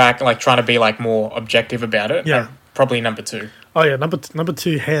looking back, like trying to be like more objective about it. Yeah. Probably number 2. oh yeah, number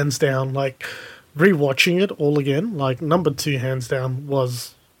 2, hands down. Like rewatching it all again, like number 2, hands down,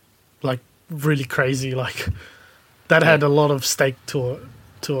 was like really crazy. Like that had a lot of stake to it.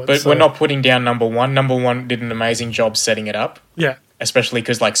 But we're not putting down number 1. Number 1 did an amazing job setting it up. Yeah. Especially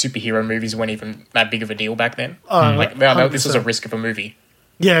because like superhero movies weren't even that big of a deal back then. Like this was a risk of a movie.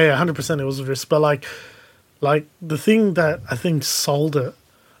 Yeah, 100%. It was a risk, but like the thing that I think sold it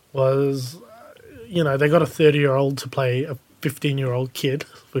was, you know, they got a 30-year-old to play a 15-year-old kid,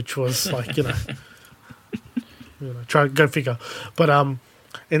 which was like, you know, try go figure. But I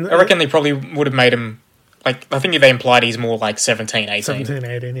reckon they probably would have made him like I think they implied he's more like 17, 18. 17,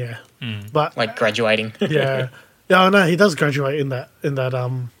 18, yeah. But like graduating. yeah. Yeah, no, he does graduate in that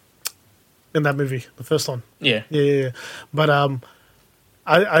movie, the first one. Yeah. Yeah. But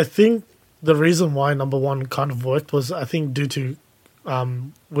I think the reason why number 1 kind of worked was I think due to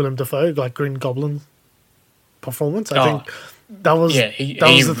Willem Dafoe, like Green Goblin performance. I think that was he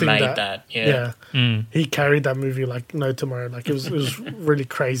was the thing made that. Yeah. He carried that movie like no tomorrow. Like it was really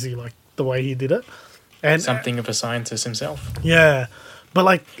crazy, like the way he did it. And something of a scientist himself. Yeah, but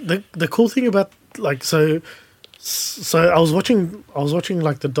like the cool thing about like so I was watching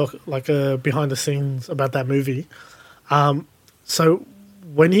like the doc, like behind the scenes about that movie. So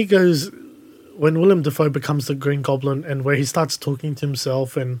when Willem Dafoe becomes the Green Goblin and where he starts talking to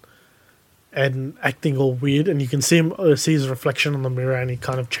himself and acting all weird, and you can see his reflection on the mirror, and he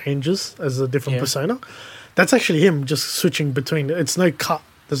kind of changes as a different persona. That's actually him just switching between. It's no cut.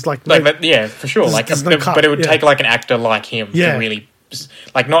 There's like yeah, for sure. There's no cut, but it would take like an actor like him Yeah. to really,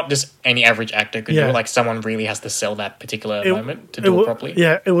 like not just any average actor could do Yeah. it. Like someone really has to sell that particular moment to do it properly.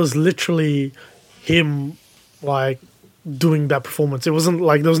 Yeah, it was literally him like doing that performance. It wasn't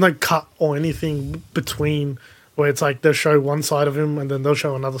like there was no cut or anything between where it's like they'll show one side of him and then they'll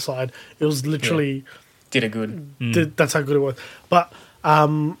show another side. It was literally did it good. That's how good it was. But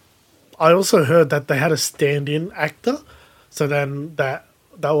I also heard that they had a stand-in actor, so then that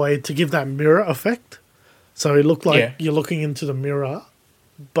way to give that mirror effect. So it looked like you're looking into the mirror,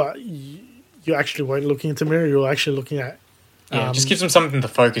 but you actually weren't looking into the mirror. You were actually looking at. Yeah, just gives him something to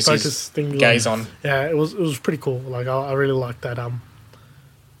focus his gaze on. Yeah, it was pretty cool. Like I really liked that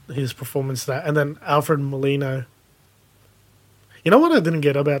his performance there. And then Alfred Molina. You know what I didn't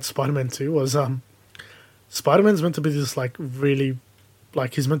get about Spider-Man 2 was Spider-Man's meant to be this like really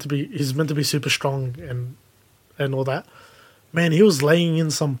like he's meant to be super strong and all that. Man, he was laying in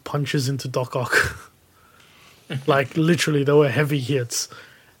some punches into Doc Ock. Like literally they were heavy hits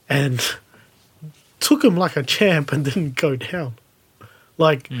and took him like a champ and didn't go down.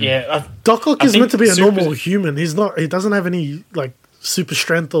 Like Doc Ock is meant to be a normal human. He doesn't have any like super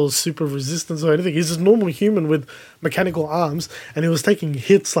strength or super resistance or anything. He's just a normal human with mechanical arms, and he was taking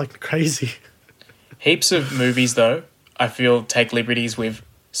hits like crazy. Heaps of movies, though, I feel take liberties with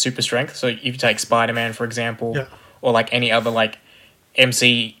super strength. So if you take Spider-Man, for example, or like any other like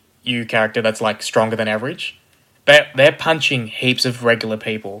MCU character that's like stronger than average, they're punching heaps of regular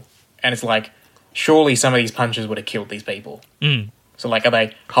people, and it's like surely some of these punches would have killed these people. So like, are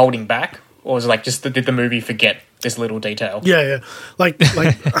they holding back? Or is it like just did the movie forget this little detail? Yeah. Like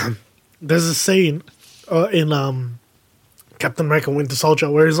there's a scene in Captain America Winter Soldier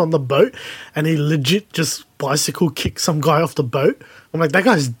where he's on the boat and he legit just bicycle kicked some guy off the boat. I'm like, that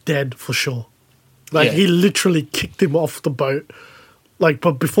guy's dead for sure. Like he literally kicked him off the boat. Like,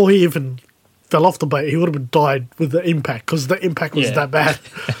 but before he even fell off the boat, he would have died with the impact because the impact was that bad.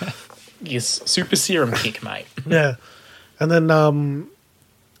 Yes, super serum kick, mate. Yeah, and then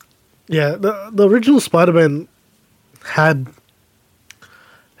the original Spider-Man had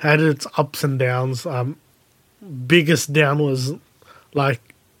its ups and downs. Biggest down was like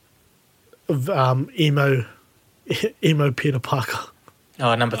emo Peter Parker.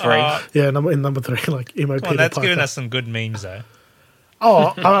 Oh, number 3. Yeah, number 3, like emo Peter Parker. That's given us some good memes though.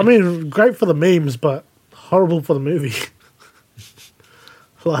 Oh, I mean, great for the memes, but horrible for the movie.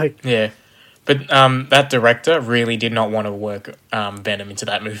 Like, yeah. But that director really did not want to work Venom into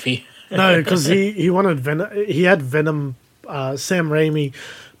that movie. No, because he wanted Venom. He had Venom. Sam Raimi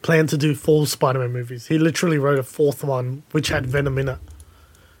planned to do 4 Spider-Man movies. He literally wrote a 4th one which had Venom in it.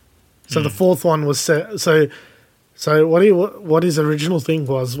 So the 4th one was set. So what his original thing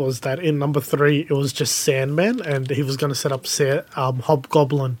was that in number 3 it was just Sandman, and he was going to set up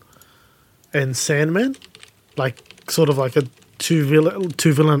Hobgoblin and Sandman, like sort of like a two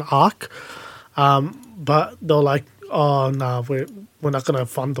villain arc. But they're like, oh no, we're not gonna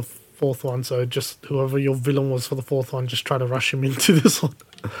fund the fourth one. So just whoever your villain was for the fourth one, just try to rush him into this one.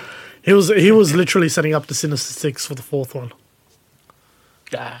 He was literally setting up the Sinister Six for the fourth one.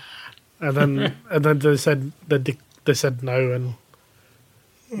 And then they said they said no, and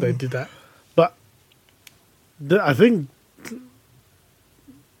they did that. But I think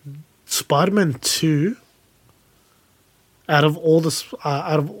Spider-Man 2,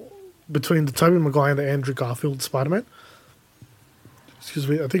 between the Tobey Maguire and the Andrew Garfield Spider-Man, excuse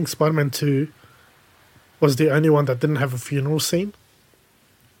me, I think Spider-Man 2 was the only one that didn't have a funeral scene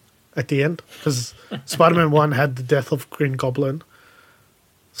at the end, because Spider-Man 1 had the death of Green Goblin.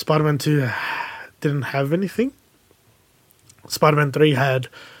 Spider-Man 2 didn't have anything. Spider-Man 3 had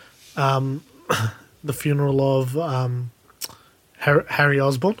the funeral of Harry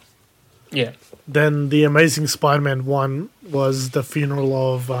Osborn. Yeah. Then the Amazing Spider-Man 1 was the funeral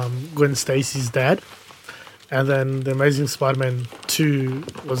of Gwen Stacy's dad. And then the Amazing Spider-Man 2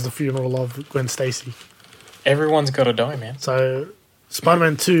 was the funeral of Gwen Stacy. Everyone's got to die, man. So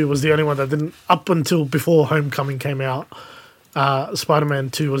Spider-Man 2 was the only one that didn't, up until before Homecoming came out, Spider-Man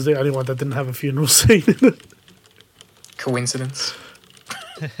 2 was the only one that didn't have a funeral scene in it. Coincidence?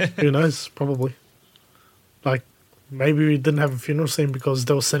 Who knows? Probably. Like, maybe we didn't have a funeral scene because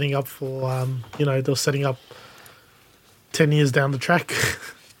they were setting up for, they were setting up 10 years down the track.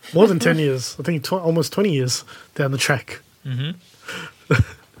 More than 10 years. I think almost 20 years down the track. Mm-hmm.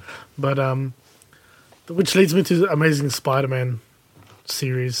 But, which leads me to the Amazing Spider-Man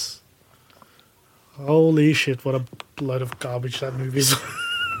series. Holy shit, what a load of garbage that movie is.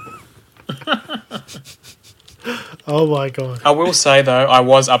 Oh my god. I will say, though, I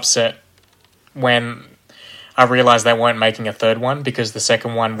was upset when I realised they weren't making a third one because the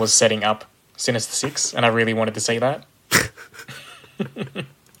second one was setting up Sinister Six, and I really wanted to see that.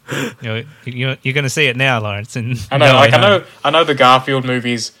 You're going to see it now, Lawrence. And I know, I know the Garfield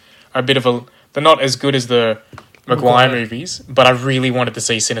movies are a bit of a... They're not as good as the Maguire movies, but I really wanted to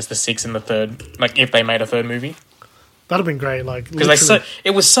see Sinister Six in the third, like, if they made a third movie. That'd have been great, like, because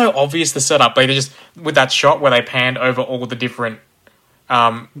it was so obvious the setup. They just, with that shot where they panned over all the different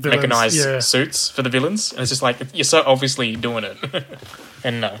mechanized suits for the villains, and it's just like, you're so obviously doing it.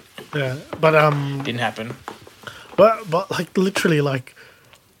 And no. Yeah, but didn't happen. But like literally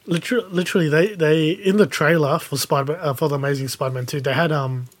they in the trailer for for the Amazing Spider-Man 2,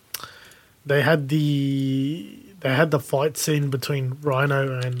 they had the fight scene between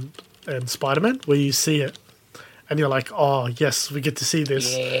Rhino and Spider-Man where you see it and you're like, oh yes, we get to see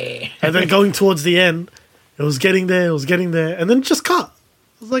this. Yeah. And then going towards the end, it was getting there, and then it just cut.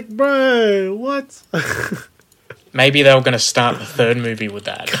 I was like, bro, what? Maybe they were going to start the third movie with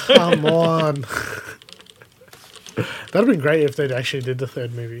that. Come on. That'd have been great if they'd actually did the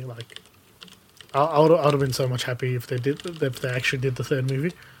third movie. Like, I would have been so much happy if they actually did the third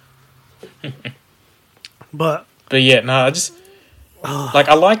movie. But yeah, no, I just like,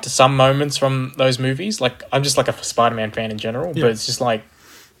 I liked some moments from those movies. Like, I'm just like a Spider-Man fan in general, but it's just like,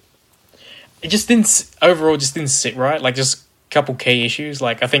 it just didn't sit right. Like, just a couple key issues.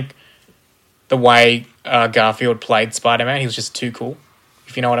 Like, I think the way Garfield played Spider-Man, he was just too cool,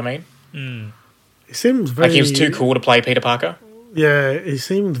 if you know what I mean. Mm. He seems very... Like, he was too cool to play Peter Parker. Yeah, he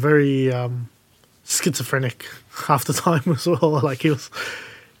seemed very schizophrenic half the time as well. Like, he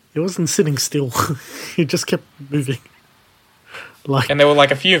wasn't sitting still. He just kept moving. And there were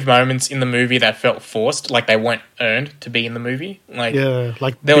like a few moments in the movie that felt forced, like they weren't earned to be in the movie. Like, yeah,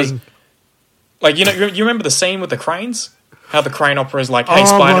 like there was, like, you remember the scene with the cranes? How the crane operator's like, hey,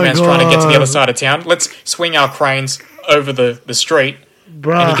 Spider-Man's trying to get to the other side of town. Let's swing our cranes over the street,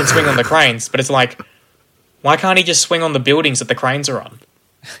 and he can swing on the cranes. But it's like, why can't he just swing on the buildings that the cranes are on?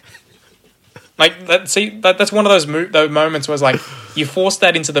 Like, that's one of those moments where it's like, you forced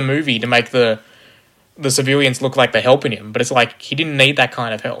that into the movie to make the civilians look like they're helping him, but it's like, he didn't need that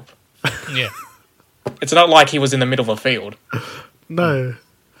kind of help. Yeah. It's not like he was in the middle of a field. No.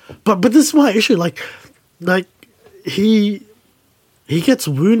 But this is my issue. Like he gets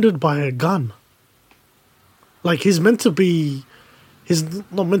wounded by a gun. Like, he's not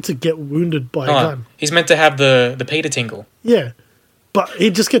meant to get wounded by a gun. He's meant to have the Peter tingle. Yeah. But he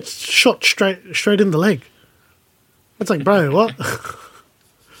just gets shot straight in the leg. It's like, bro, what?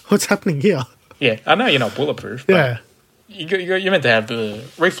 What's happening here? Yeah, I know you're not bulletproof. But yeah. You're meant to have the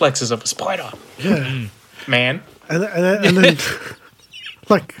reflexes of a spider. Yeah. Man. And then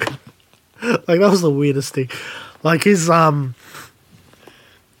like that was the weirdest thing. Like, his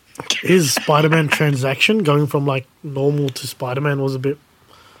Spider-Man transaction going from like normal to Spider-Man was a bit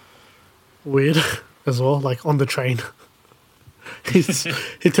weird as well, like on the train.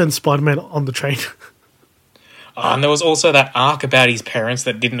 He turns Spider-Man on the train. Oh, and there was also that arc about his parents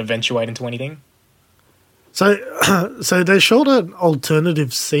that didn't eventuate into anything. So they showed an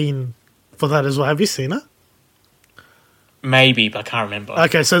alternative scene for that as well. Have you seen it? Maybe, but I can't remember.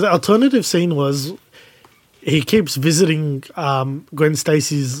 Okay, so the alternative scene was he keeps visiting Gwen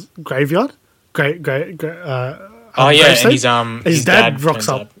Stacy's graveyard. And his dad rocks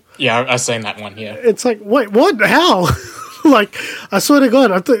up. Yeah, I've seen that one. Yeah, it's like, wait, what? How? Like, I swear to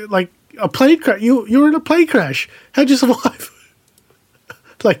God, I thought like a plane crash. You're in a plane crash. How'd you survive?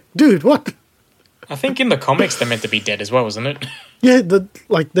 Like, dude, what? I think in the comics they're meant to be dead as well, isn't it? Yeah,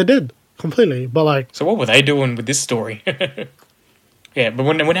 they're dead completely. But like, so what were they doing with this story? Yeah, but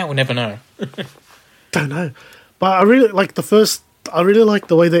we'll never know. Don't know. But I really like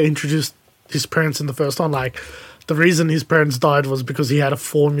the way they introduced his parents in the first one. Like, the reason his parents died was because he had a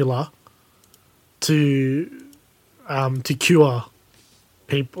formula to cure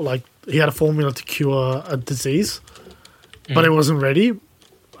people. Like, he had a formula to cure a disease, but it wasn't ready.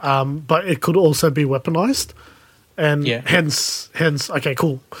 But it could also be weaponized, and hence, okay,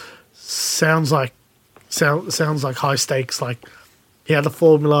 cool. Sounds like high stakes. Like, he had the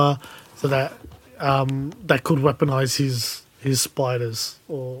formula so that that could weaponize his spiders,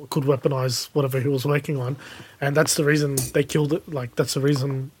 or could weaponize whatever he was working on, and that's the reason they killed it. Like, that's the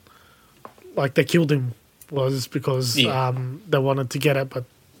reason, like, they killed him was because they wanted to get it, but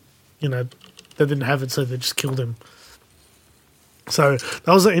they didn't have it, so they just killed him. So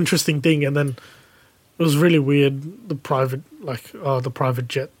that was an interesting thing, and then it was really weird. The private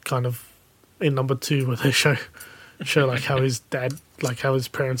jet kind of in number 2, where they show like how his dad, like how his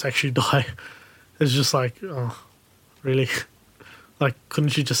parents actually die. It's just like, oh, really? Like,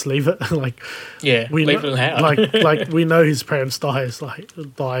 couldn't you just leave it? Like, yeah, leave it in how? like we know his parents die,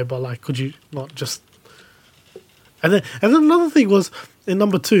 but like, could you not just? And then another thing was in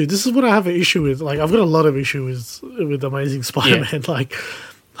number 2. This is what I have an issue with. Like, I've got a lot of issues with Amazing Spider-Man. Yeah.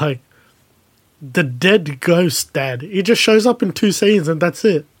 Like the dead ghost dad. He just shows up in 2 scenes and that's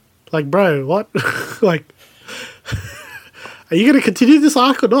it. Like, bro, what? Like, are you gonna continue this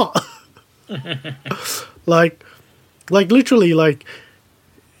arc or not? like literally, like,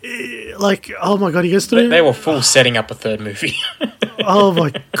 oh my God, you guys doing? They were full setting up a third movie. Oh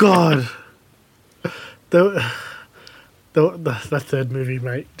my God. That third movie,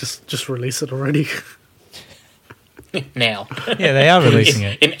 mate, just release it already. Now. Yeah, they are releasing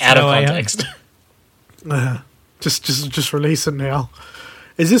it. In out of context. Just release it now.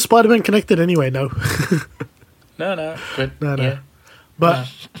 Is this Spider-Man connected anyway? No. No. But, no. Yeah. But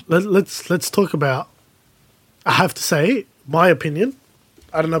let's talk about, I have to say, my opinion.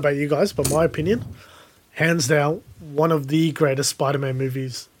 I don't know about you guys, but my opinion, hands down, one of the greatest Spider-Man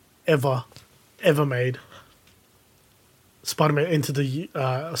movies ever made. Spider-Man Into the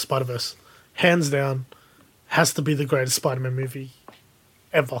Spider-Verse, hands down, has to be the greatest Spider-Man movie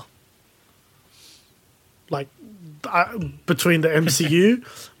ever. Like, between the MCU,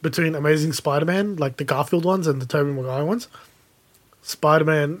 between Amazing Spider-Man, like the Garfield ones and the Tobey Maguire ones,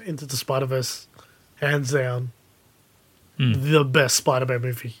 Spider-Man Into the Spider-Verse, hands down, the best Spider-Man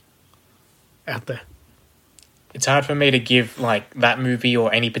movie out there. It's hard for me to give like that movie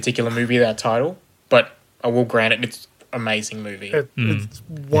or any particular movie that title, but I will grant it. It's amazing movie. It's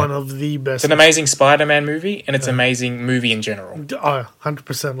one of the best. It's an amazing Spider-Man movie, and it's an amazing movie in general. Oh,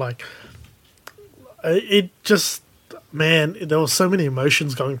 100%. Like, it just, man, there were so many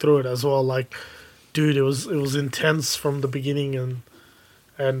emotions going through it as well. Like, dude, it was intense from the beginning,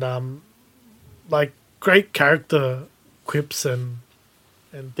 and like, great character quips and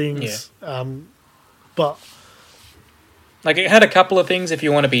things. Yeah. But like, it had a couple of things if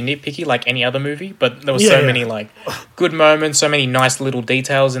you want to be nitpicky, like any other movie, but there were so many like good moments, so many nice little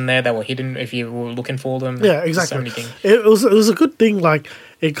details in there that were hidden if you were looking for them. Yeah, exactly. So many things. It was a good thing. Like,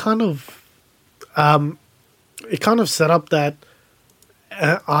 it kind of set up that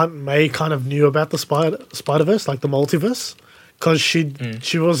Aunt May kind of knew about the Spider-Verse, like the multiverse, because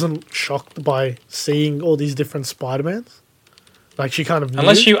she wasn't shocked by seeing all these different Spider-Mans. Like, she kind of knew.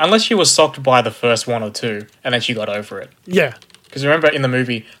 Unless she was shocked by the first 1 or 2, and then she got over it. Yeah. Because remember, in the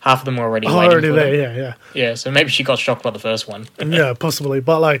movie, half of them were already waiting for there, them. Yeah, so maybe she got shocked by the first one. Yeah, possibly.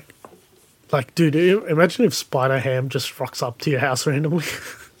 But, like, dude, imagine if Spider-Ham just rocks up to your house randomly.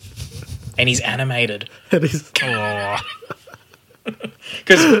 And he's animated. Because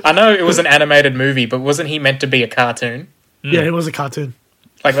I know it was an animated movie, but wasn't he meant to be a cartoon? Yeah, it was a cartoon.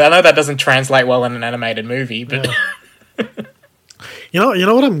 Like, I know that doesn't translate well in an animated movie, but... Yeah. You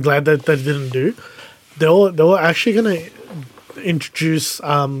know what I'm glad that they didn't do? They were actually going to introduce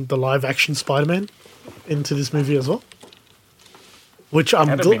the live-action Spider-Man into this movie as well. which That'd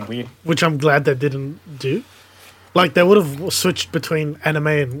have been weird. which I'm glad they didn't do. Like they would have switched between anime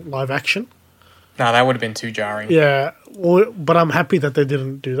and live action. No, that would have been too jarring. Yeah, well, but I'm happy that they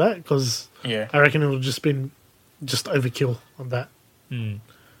didn't do that because Yeah. I reckon it would have just been just overkill on that.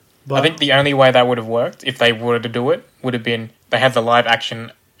 But I think the only way that would have worked, if they were to do it, would have been they have the live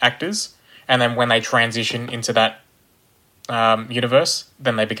action actors, and then when they transition into that universe,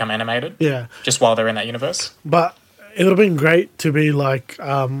 then they become animated. Yeah, Just while they're in that universe. but it would have been great to be like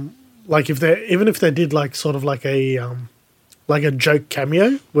if they even if they did like sort of like a joke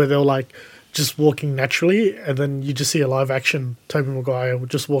cameo where they're like just walking naturally, and then you just see a live action Tobey Maguire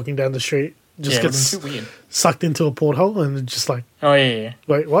just walking down the street, just Yeah, gets it's too weird. sucked into a porthole, and it's just like, Oh yeah.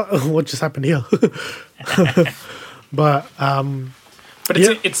 wait, what? What just happened here? But But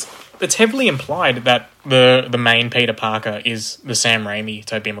it's heavily implied that the main Peter Parker is the Sam Raimi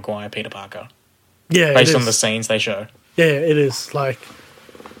Tobey Maguire Peter Parker, yeah, based it on is. the scenes they show. Yeah, it is like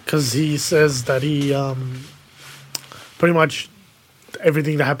because he says that he pretty much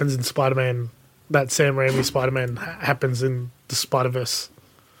everything that happens in Spider-Man, that Sam Raimi Spider-Man happens in the Spider-Verse,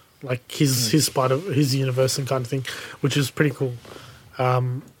 like his universe and kind of thing, which is pretty cool.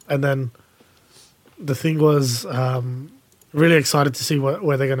 And then the thing was really excited to see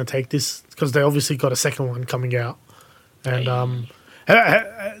where they're going to take this because they obviously got a second one coming out. And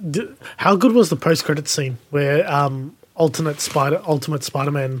how good was the post-credit scene where Ultimate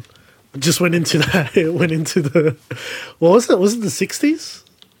Spider-Man just went into the what was it? Was it the 60s?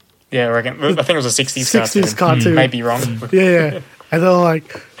 Yeah, I reckon. I think it was a 60s 60s cartoon. Maybe wrong. Yeah. And they're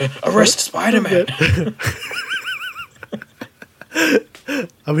like, arrest Spider-Man.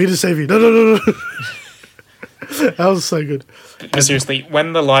 I'm here to save you. No. That was so good. But seriously,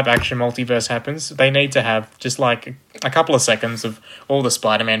 when the live action multiverse happens, they need to have just like a couple of seconds of all the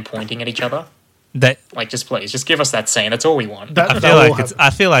Spider-Man pointing at each other. Like, just please, just give us that scene. That's all we want. I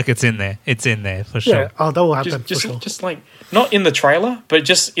feel like it's in there. It's in there for sure. Yeah, that will happen just, for sure. Just like not in the trailer, but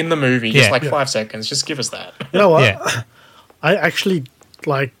just in the movie. Just 5 seconds. Just give us that. You know what? Yeah. I actually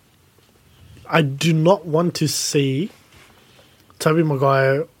I do not want to see Tobey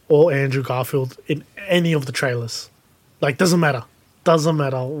Maguire or Andrew Garfield in any of the trailers. Like, doesn't matter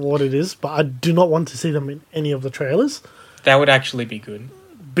what it is, but I do not want to see them in any of the trailers. That would actually be good.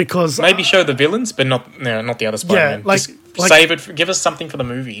 Because maybe show the villains, but not the other Spider-Man. Yeah, just save it. Give us something for the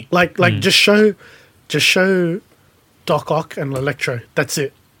movie. Just show Doc Ock and Electro. That's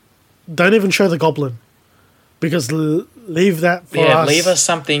it. Don't even show the Goblin, because leave that for us. Yeah, leave us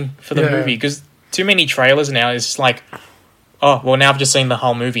something for the movie. Because too many trailers now is just like, oh well, now I've just seen the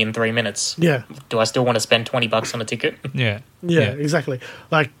whole movie in 3 minutes. Yeah. Do I still want to spend $20 on a ticket? Yeah. Yeah, exactly.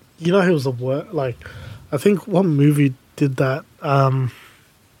 Like, you know who was the worst? Like, I think one movie did that.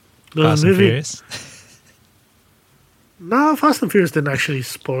 Fast and Furious? No, Fast and Furious didn't actually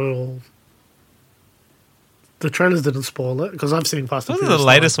spoil. The trailers didn't spoil it, because I've seen Fast and Wasn't Furious. the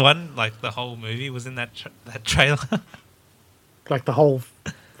latest one, like the whole movie was in that trailer? Like the whole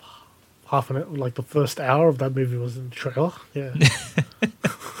half an hour, like the first hour of that movie was in the trailer. Yeah.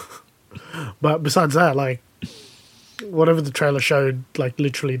 But besides that, like, whatever the trailer showed, like,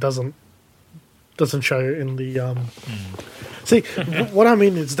 literally doesn't show in the See, what I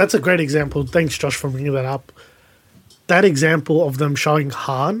mean is that's a great example. Thanks, Josh, for bringing that up. That example of them showing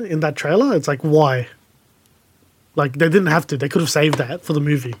Han in that trailer, it's like, why? Like, they didn't have to. They could have saved that for the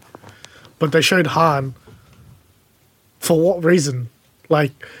movie. But they showed Han. For what reason?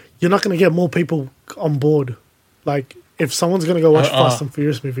 Like, you're not going to get more people on board. Like, if someone's going to go watch a Fast and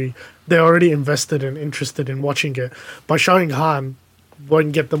Furious movie, they're already invested and interested in watching it. By showing Han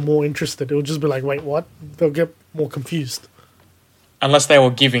won't get them more interested. It'll just be like, wait, what? They'll get more confused. Unless they were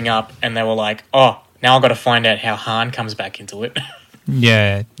giving up and they were like, oh, now I've got to find out how Han comes back into it.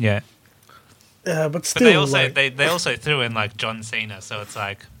 Yeah. But still, they also threw in like John Cena, so it's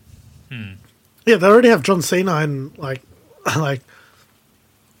like, Yeah, they already have John Cena, and like,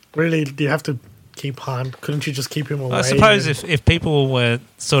 really, do you have to keep Han? Couldn't you just keep him away? I suppose if people were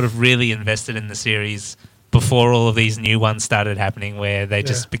sort of really invested in the series before all of these new ones started happening, where they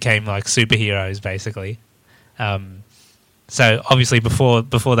just became like superheroes, basically. So obviously before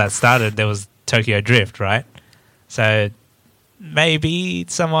that started, there was Tokyo Drift, right? So maybe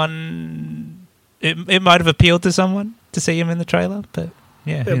someone it might have appealed to someone to see him in the trailer, but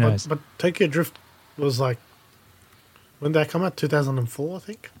who knows? But Tokyo Drift was like, when did that come out? 2004, I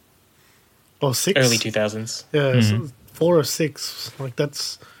think, or 6? Early 2000s. Yeah, so 4 or 6. Like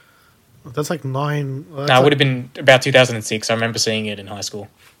that's like 9. No, it would have been about 2006. I remember seeing it in high school.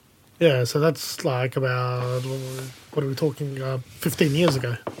 Yeah, so that's like about, what are we talking, 15 years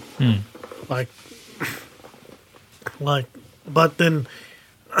ago. Like But then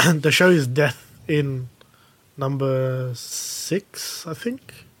the show is death in number 6, I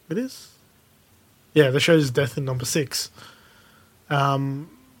think it is. Yeah, the show is death in number 6.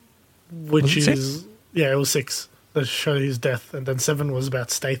 Which Was it is... 6? Yeah, it was 6. The show is death. And then 7 was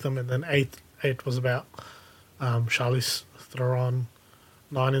about Statham. And then 8 was about Charlize Theron.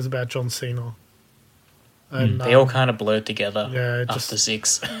 9 is about John Cena. And, They all kind of blurred together yeah, after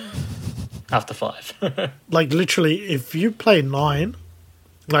 6. After 5. like, literally, if you play 9...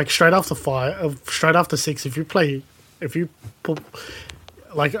 Like, straight after 5... straight after 6, if you put...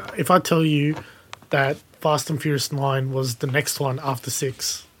 Like, if I tell you that Fast and Furious 9 was the next one after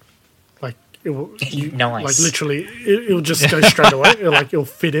 6... Like, it will... Nice. Like, literally, it will just go straight away. It'll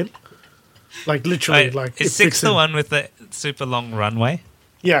fit in. Like, literally, Wait, like... is it 6 fits the in. one with the super long runway?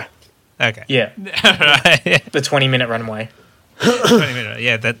 Yeah. Okay. Yeah. Right. The 20-minute runway. 20 minutes.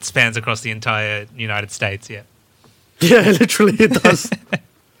 Yeah, that spans across the entire United States, yeah. Yeah, literally it does.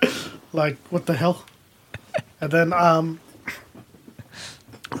 Like, what the hell? And then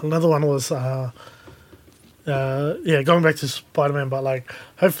another one was going back to Spider-Man, but like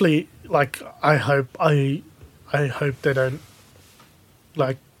hopefully, like I hope they don't,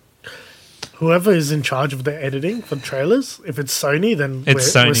 like, whoever is in charge of the editing for trailers, if it's Sony, then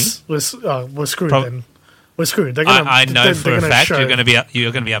It's Sony. we're screwed. Then we're screwed. They're gonna, I know for a fact show, you're going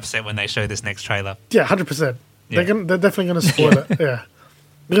to be upset when they show this next trailer. Yeah, 100%. Yeah. They're definitely gonna spoil it. Yeah,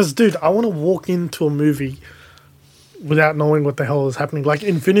 because dude, I want to walk into a movie without knowing what the hell is happening. Like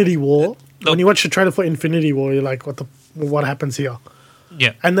Infinity War. When you watch the trailer for Infinity War, you're like, what happens here?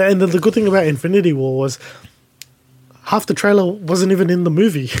 Yeah. And the good thing about Infinity War was half the trailer wasn't even in the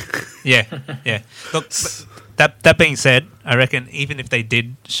movie. Yeah. Look, that being said, I reckon even if they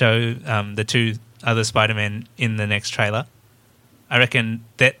did show the 2 other Spider-Men in the next trailer, I reckon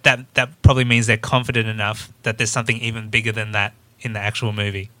that probably means they're confident enough that there's something even bigger than that in the actual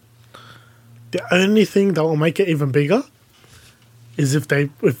movie. The only thing that will make it even bigger is if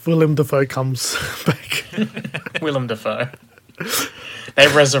Willem Dafoe comes back. Willem Dafoe. They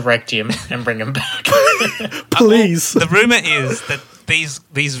resurrect him and bring him back. Please. The rumor is that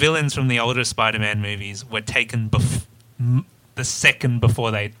these villains from the older Spider-Man movies were taken the second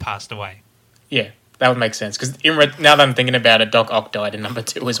before they passed away. Yeah, that would make sense. Because now that I'm thinking about it, Doc Ock died in number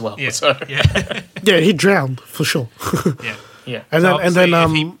 2 as well. Yeah. So. Yeah, he drowned for sure. Yeah. Yeah. And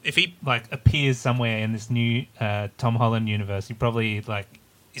then if he like appears somewhere in this new Tom Holland universe, he's probably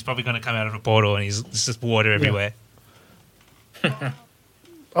going to come out of a portal and there's just water everywhere.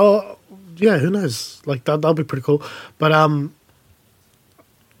 Oh, yeah, who knows? Like that'll be pretty cool. But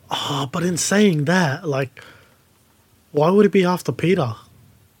but in saying that, like, why would it be after Peter?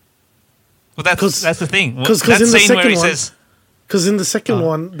 Well, that's the thing. Because That in the scene where second he one, says, because in the second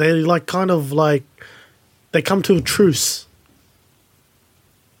one, they like kind of like they come to a truce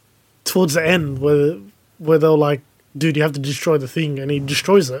towards the end where they're like, dude, you have to destroy the thing, and he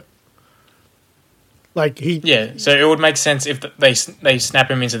destroys it. Like Yeah, so it would make sense if they snap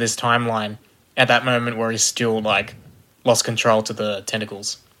him into this timeline at that moment where he's still like lost control to the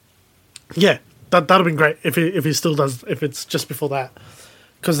tentacles. Yeah, that'd have been great if he still does, if it's just before that.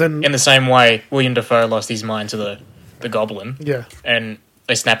 Because then, in the same way, William Dafoe lost his mind to the Goblin. Yeah, and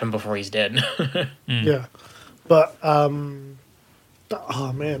they snap him before he's dead. Yeah, but oh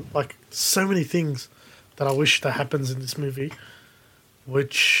man, like so many things that I wish that happens in this movie,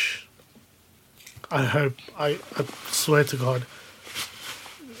 which I hope, I swear to God,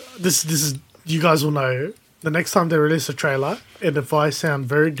 this is, you guys will know, the next time they release a trailer, and if I sound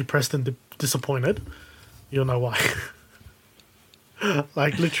very depressed and disappointed, you'll know why.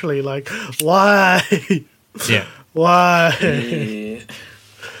 Like literally, like why? Yeah. Why?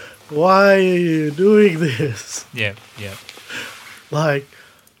 Why are you doing this? Yeah. Like,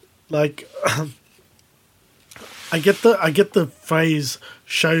 I get the phrase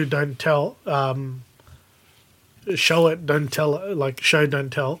 "show don't tell," show it don't tell, like show don't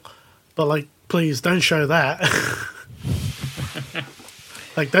tell, but like please don't show that.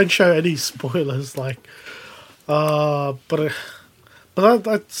 Like don't show any spoilers. Like, but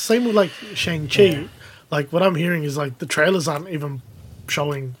that same with like Shang-Chi. Like what I'm hearing is like the trailers aren't even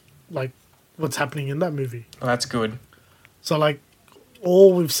showing like what's happening in that movie. Well, that's good. So like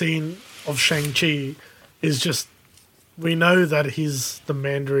all we've seen of Shang-Chi is just, we know that he's the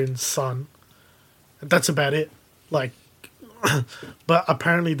Mandarin's son. And that's about it. Like, but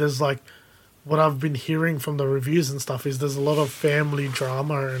apparently there's like, what I've been hearing from the reviews and stuff is there's a lot of family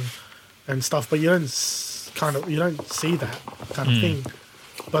drama and stuff, but you don't see that kind of thing.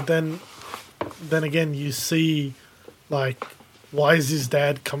 But then again, you see like, why is his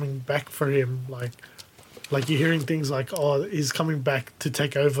dad coming back for him? Like, Like you're hearing things like, "Oh, he's coming back to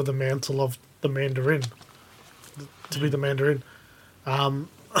take over the mantle of the Mandarin, to be the Mandarin." And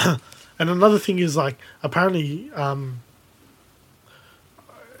another thing is like apparently,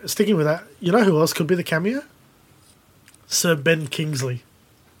 sticking with that, you know who else could be the cameo? Sir Ben Kingsley.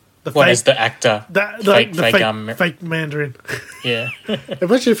 What is the actor? Fake Mandarin. Yeah.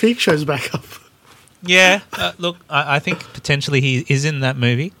 Imagine if he shows back up. Yeah, look, I think potentially he is in that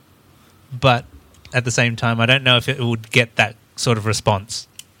movie, but at the same time, I don't know if it would get that sort of response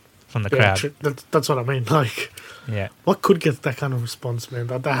from the crowd. That's what I mean. Like, yeah, what could get that kind of response, man?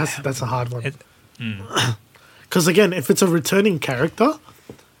 That's a hard one. Because again, if it's a returning character,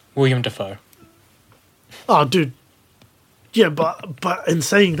 William Dafoe. Oh, dude. Yeah, but in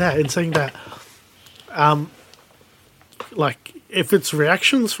saying that, like if it's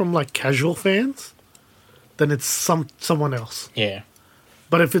reactions from like casual fans, then it's someone else. Yeah.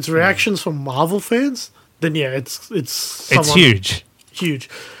 But if it's reactions from Marvel fans, then yeah, it's huge. Huge.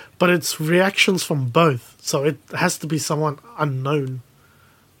 But it's reactions from both. So it has to be someone unknown.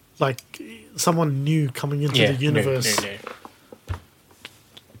 Like someone new coming into the universe. New.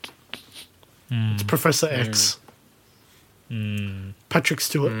 It's Professor X. Patrick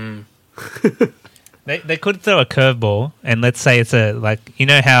Stewart. They could throw a curveball and let's say it's you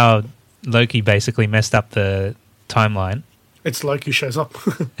know how Loki basically messed up the timeline. It's Loki shows up.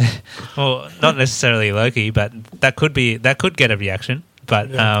 Well, not necessarily Loki, but that could get a reaction. But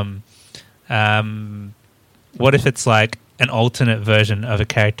what if it's like an alternate version of a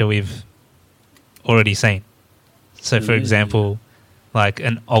character we've already seen? So, for example, like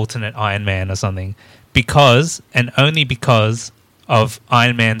an alternate Iron Man or something, because and only because of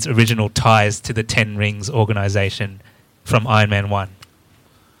Iron Man's original ties to the Ten Rings organization from Iron Man 1.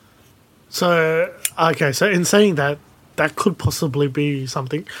 So, okay, so in saying that could possibly be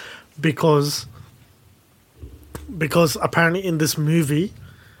something because apparently in this movie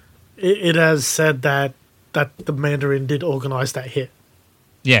it has said that the Mandarin did organize that hit.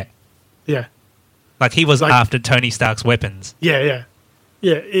 Yeah. Yeah. Like he was after Tony Stark's weapons. Yeah.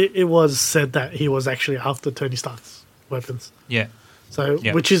 Yeah, it was said that he was actually after Tony Stark's weapons. Yeah. So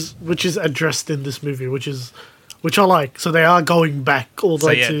which is addressed in this movie, which I like. So they are going back all the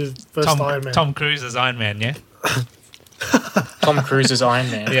way to first Iron Man. Tom Cruise's Iron Man, yeah. Tom Cruise's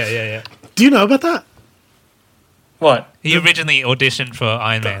Iron Man. Yeah. Do you know about that? What? He originally auditioned for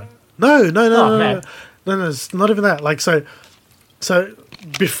Iron Man. No. It's not even that. Like so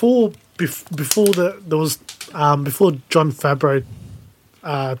before Jon Favreau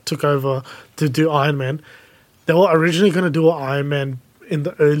took over to do Iron Man, they were originally going to do an Iron Man in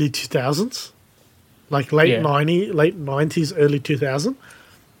the early 2000s, like late 90s, early 2000,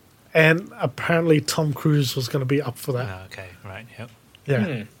 and apparently Tom Cruise was going to be up for that. Oh, okay, right, yep.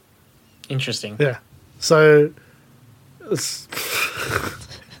 Yeah. Interesting. Yeah. So,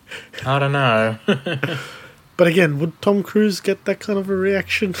 I don't know. But again, would Tom Cruise get that kind of a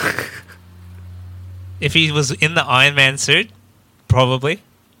reaction? If he was in the Iron Man suit, probably.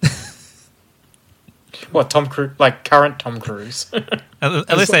 What, Tom Cruise? Like current Tom Cruise?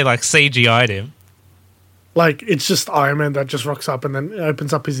 Unless they like CGI'd him. Like it's just Iron Man that just rocks up and then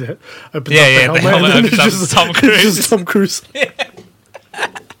opens up his head. The helmet opens up to Tom Cruise. It's just Tom Cruise.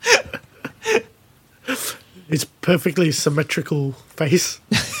 It's perfectly symmetrical face.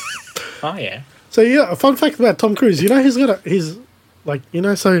 Oh yeah. So yeah, a fun fact about Tom Cruise. You know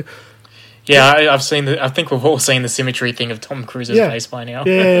Yeah, I've seen I think we've all seen the symmetry thing of Tom Cruise's face by now.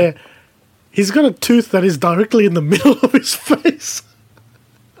 Yeah. He's got a tooth that is directly in the middle of his face.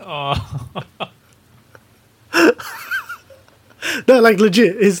 Oh. No, like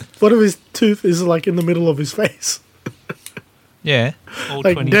legit. One of his tooth is like in the middle of his face. Yeah. All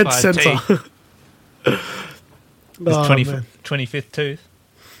like dead center. His 25th tooth.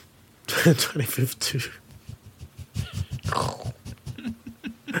 25th tooth.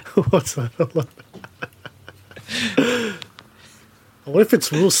 What's that? What if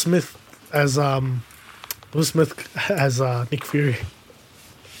it's Will Smith as Nick Fury?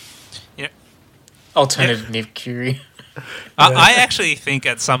 Yeah. Alternative Nick Fury. I actually think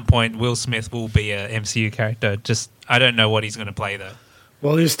at some point Will Smith will be a MCU character. Just I don't know what he's going to play though.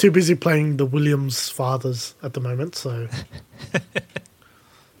 Well, he's too busy playing the Williams fathers at the moment. So,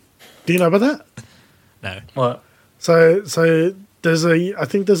 do you know about that? No. What? So there's I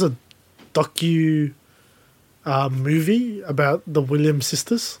think there's a docu movie about the Williams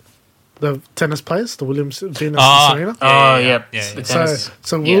sisters, the tennis players, the Williams, Venus and Serena.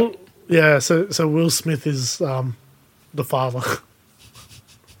 So Will Smith is the father,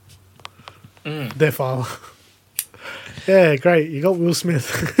 their father. Yeah, great. You got Will Smith.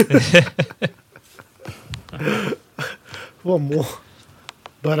 One more.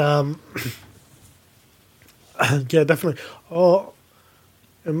 But yeah, definitely. Oh,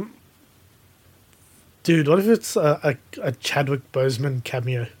 dude, what if it's a Chadwick Boseman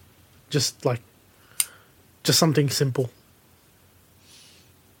cameo? Just something simple.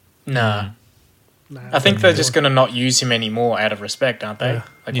 Nah. I think they're just going to not use him anymore out of respect, aren't they? Yeah.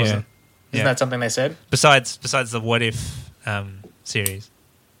 Like, Yeah. isn't that something they said? Besides the What If series,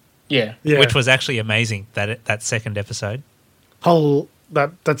 Yeah. which was actually amazing. That second episode.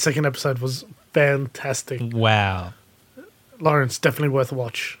 That second episode was fantastic. Wow. Lawrence, definitely worth a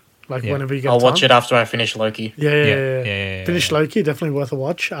watch. Like Yeah. whenever you get I'll time. watch it after I finish Loki. Yeah. Finish Loki, definitely worth a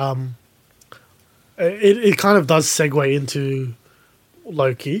watch. It kind of does segue into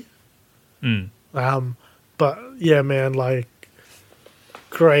Loki. But yeah, man, like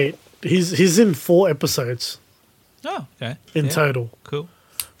great. He's in 4 episodes Oh, okay. in total. Cool.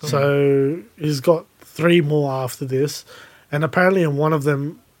 So he's got 3 more after this, and apparently in one of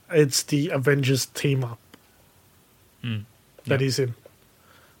them it's the Avengers team up that he's in.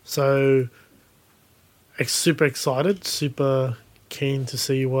 So super excited, super keen to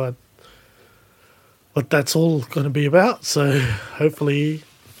see what that's all going to be about. So hopefully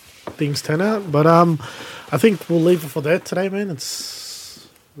things turn out. But I think we'll leave it for there today, man.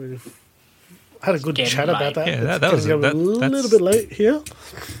 We've had a good chat about that. Yeah, It's that was getting a little bit late here,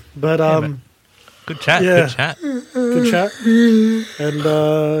 but good chat. yeah. Good chat. good chat.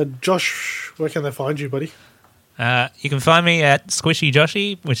 And Josh, where can they find you, buddy? You can find me at Squishy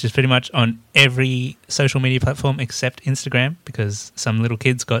Joshy, which is pretty much on every social media platform except Instagram because some little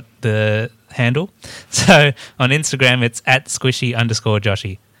kids got the handle. So on Instagram, it's at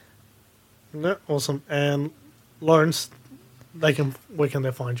Squishy_Joshy. No, awesome. And Lawrence, where can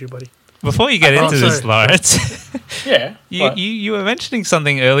they find you, buddy? Before you get into this, sorry. Lawrence, Yeah. you were mentioning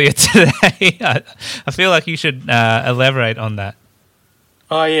something earlier today. I feel like you should elaborate on that.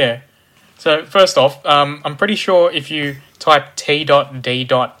 Oh, yeah. So, first off, I'm pretty sure if you type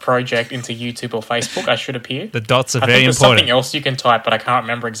t.d.project into YouTube or Facebook, I should appear. The dots are I very think there's important. something else you can type, but I can't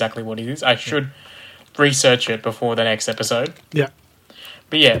remember exactly what it is. I should research it before the next episode. Yeah.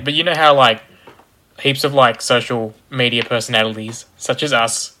 But you know how, like, heaps of, like, social media personalities, such as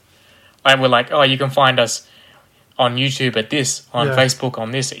us, and we're like, oh, you can find us on YouTube at this, on Facebook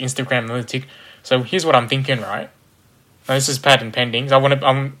on this, Instagram and TikTok. So here's what I'm thinking, right? Now, this is patent pending. So I want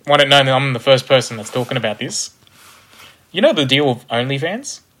to know that I'm the first person that's talking about this. You know the deal with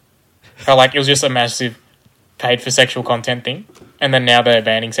OnlyFans? How, like, it was just a massive paid for sexual content thing, and then now they're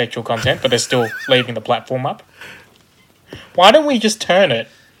banning sexual content, but they're still leaving the platform up. Why don't we just turn it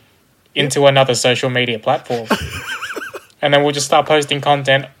into another social media platform? And then we'll just start posting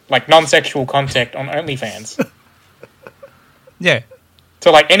content, like non-sexual content on OnlyFans. Yeah.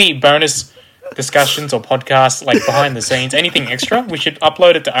 So, like, any bonus discussions or podcasts, like behind the scenes, anything extra, we should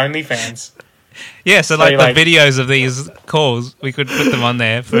upload it to OnlyFans. Yeah, so like the videos of these calls, we could put them on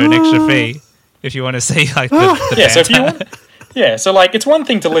there for an extra fee if you want to see like the yeah, so if you banter. want, so like it's one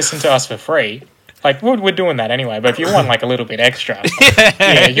thing to listen to us for free. Like we're doing that anyway, but if you want like a little bit extra,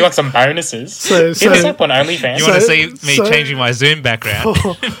 you want some bonuses, hit us up on OnlyFans. You want to see me changing my Zoom background?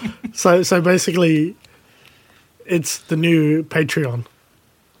 So basically, it's the new Patreon,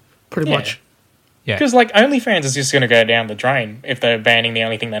 pretty much. Yeah. Because like OnlyFans is just going to go down the drain if they're banning the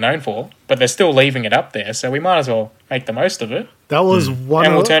only thing they're known for, but they're still leaving it up there, so we might as well make the most of it. That was one,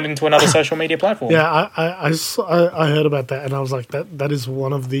 and we'll turn it into another social media platform. Yeah, I heard about that, and I was like, that is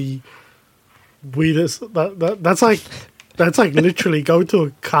one of the weirdest. That's like literally going to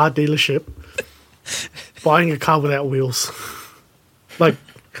a car dealership, buying a car without wheels, like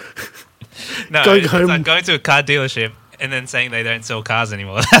No, going it's home. like going to a car dealership and then saying they don't sell cars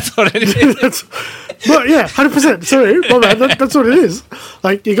anymore. That's what it is. But yeah, 100%. Sorry, my bad. That's what it is.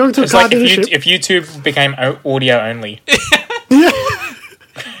 Like you're going to a It's car like dealership. if YouTube became audio only.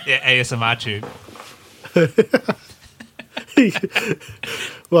 Yeah, ASMR tube.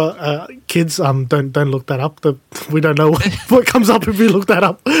 Well, kids, don't look that up. We don't know what comes up if you look that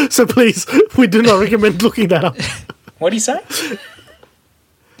up. So please, we do not recommend looking that up. What do you say?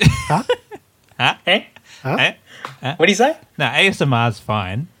 Huh? Huh? Eh? Huh? Eh? Huh? What do you say? No, ASMR's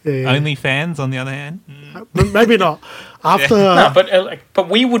fine. Yeah. OnlyFans, on the other hand. Maybe not. After No, but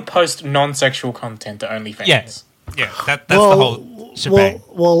we would post non-sexual content to OnlyFans. Yeah, that's the whole shebang.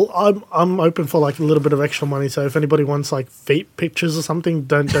 Well, I'm open for like a little bit of extra money. So if anybody wants like feet pictures or something,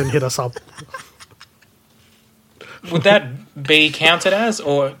 don't hit us up. Would that be counted as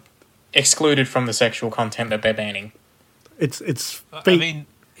or excluded from the sexual content that they're banning? It's I feet. mean,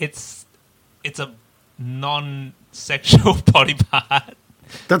 it's a non-sexual body part.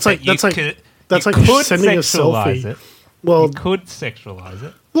 That's like that you that's like could- that's you like could sending a sexualize selfie. it. Well, You could sexualize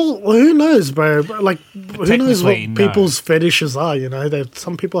it. well, who knows, bro? Like, who knows what Technically, no. people's fetishes are? You know,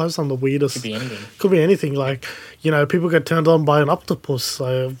 some people have some of the weirdest. Could be anything. Could be anything. Like, you know, people get turned on by an octopus.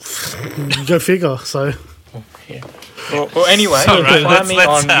 So, go figure. So, Yeah. Well, anyway, So, you right, can find let's- me let's,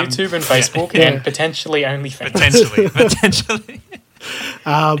 on YouTube and yeah. Facebook Yeah. and potentially OnlyFans. Potentially.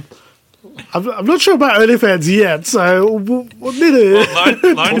 I'm not sure about OnlyFans yet. So, we'll need to. Lauren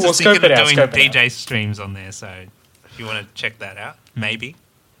We'll was scope thinking it of out, doing scope it out. DJ streams on there, so if you want to check that out, maybe.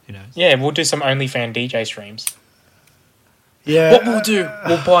 Who knows? Yeah, we'll do some OnlyFans DJ streams. Yeah. What we'll do,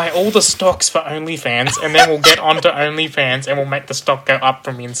 we'll buy all the stocks for OnlyFans, and then we'll get onto OnlyFans, and we'll make the stock go up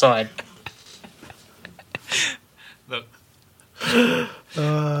from inside. Look.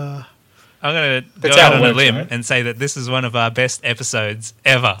 I'm going to go That's how out it on a works, limb right? and say that this is one of our best episodes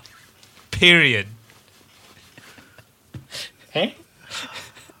ever. Period. Eh?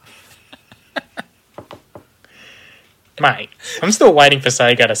 Mate, I'm still waiting for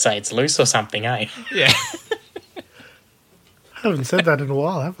Sega to say it's loose or something, eh? Yeah. I haven't said that in a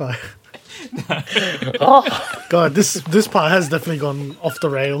while, have I? Oh, God, this part has definitely gone off the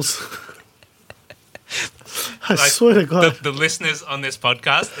rails. I swear to God. The listeners on this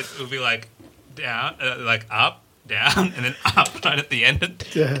podcast, it will be like down, like up, down, and then up right at the end.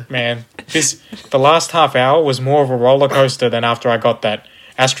 Yeah. man, the last half hour was more of a roller coaster than after I got that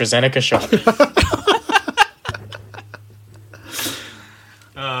AstraZeneca shot.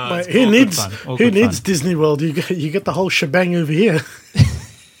 Mate, it's who all good needs fun, all who good needs fun. Disney World? You get the whole shebang over here.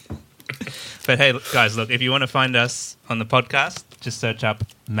 But hey, guys, look, if you want to find us on the podcast, just search up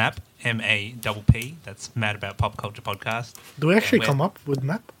MAP, MAPP. That's Mad About Pop Culture Podcast. Do we actually we're- come up with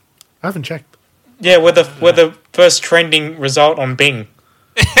map? I haven't checked. Yeah, we're the first trending result on Bing.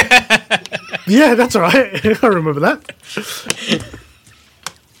 Yeah, that's right. I remember that.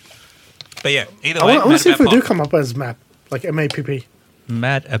 But yeah, either I way, want to Mad see if About we do Pop. come up as map, like MAPP.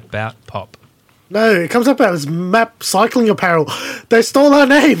 Mad About Pop. No, it comes up as map cycling apparel. They stole our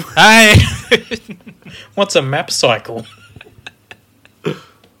name. Hey! What's a map cycle?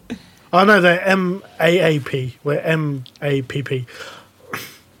 Oh no, they're MAAP. We're MAPP.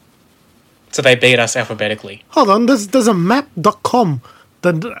 So they beat us alphabetically. Hold on, there's a map.com.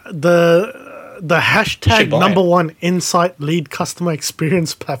 The hashtag should buy it. #1 Insight Lead Customer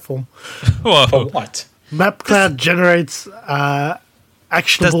Experience Platform. Whoa. For what? MapCloud generates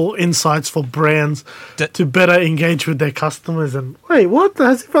actionable insights for brands to better engage with their customers. And wait, what?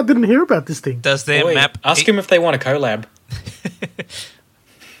 As if I didn't hear about this thing. Does their Wait, map ask him if they want a collab.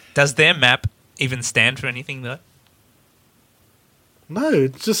 Does their map even stand for anything though? No,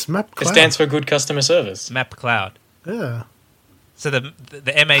 it's just It MapCloud. stands for good customer service. Map Cloud. Yeah. So the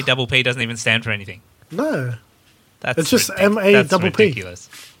MAPP doesn't even stand for anything. No. That's It's just That's MAPP. ridiculous.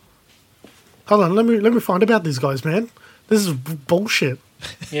 Hold on, let me find about these guys, man. This is bullshit.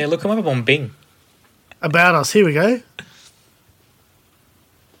 Yeah, look him up on Bing. About us. Here we go.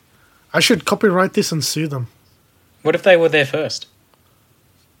 I should copyright this and sue them. What if they were there first?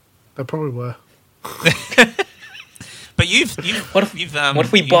 They probably were. But you've What if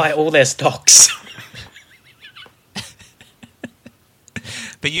we you've- buy all their stocks?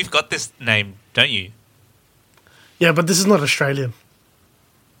 But you've got this name, don't you? Yeah, but this is not Australian.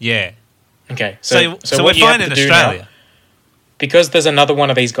 Yeah. Okay, So so we're what you have fine in to do now, Australia. because there's another one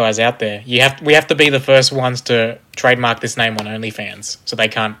of these guys out there, we have to be the first ones to trademark this name on OnlyFans, so they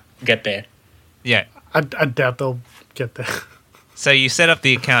can't get there. Yeah. I doubt they'll get there. So you set up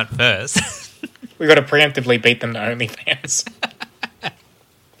the account first. We got to preemptively beat them to OnlyFans.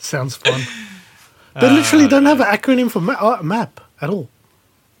 Sounds fun. They literally don't have an acronym for map at all.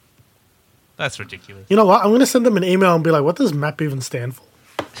 That's ridiculous. You know what? I'm going to send them an email and be like, what does map even stand for?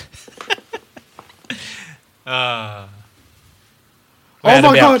 Uh, Mad oh my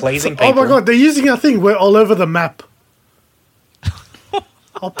about god! pleasing Oh my people. god! They're using our thing. We're all over the map.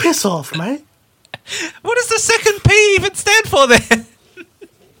 Oh, piss off, mate! what does the second P even stand for then?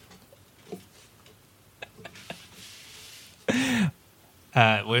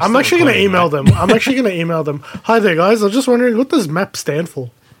 I'm actually going to email them. Hi there, guys. I was just wondering, what does map stand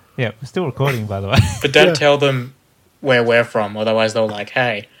for? Yeah, we're still recording, by the way. But don't Yeah. tell them where we're from, otherwise they'll like,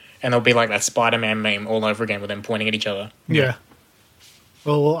 hey. And they'll be like that Spider-Man meme all over again with them pointing at each other. Yeah.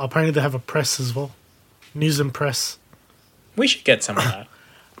 Well, apparently they have a press as well. News and press. We should get some of that.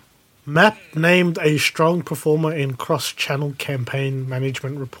 Map named a strong performer in cross-channel campaign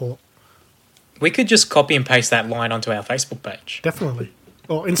management report. We could just copy and paste that line onto our Facebook page. Definitely.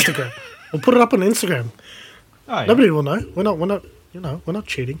 Or Instagram. We'll put it up on Instagram. Oh, yeah. Nobody will know. We're not, we're not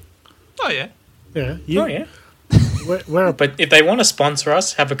cheating. Oh, yeah. Yeah. Oh, yeah. We're But if they want to sponsor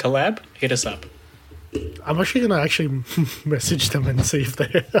us, have a collab, hit us up. I'm actually going to actually message them and see if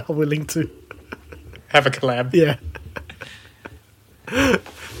they are willing to have a collab. Yeah.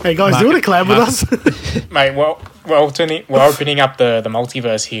 Hey guys, do you want to collab with us? Mate, well, we're opening up the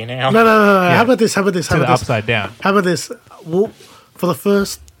multiverse here now. No. Yeah. How about this? To the upside down. How about this? Well, for the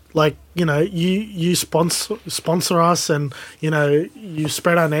first, you sponsor us, and you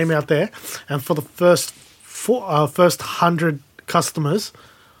spread our name out there, and for the first 100 customers,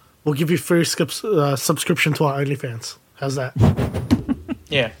 we'll give you free subscription to our OnlyFans. How's that?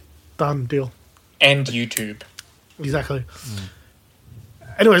 Yeah. Done deal. And YouTube. Exactly.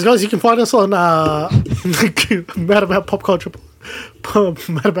 Anyways, guys, you can find us on Mad About Pop Culture,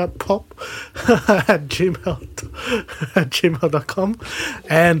 Mad About Pop at gmail.com.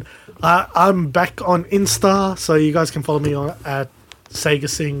 And I'm back on Insta, so you guys can follow me at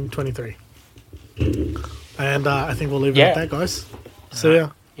SegaSing23. And I think we'll leave it at that, guys. See ya.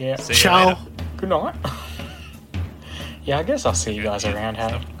 Yeah. Ciao. Good night. Yeah, I guess I'll see you guys around.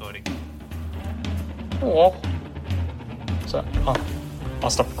 Oh. So, I'll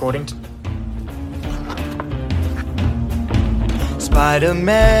stop recording.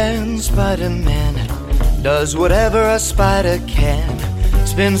 Spider-Man does whatever a spider can.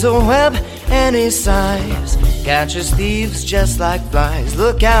 Spins a web any size, catches thieves just like flies.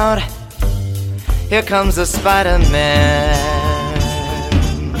 Look out, here comes the Spider-Man.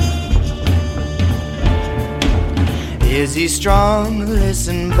 Is he strong?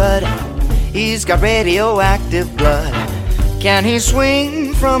 Listen, bud, he's got radioactive blood. Can he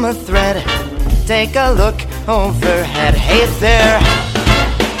swing from a thread? Take a look overhead. Hey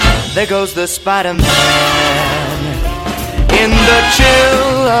there goes the Spider-Man. In the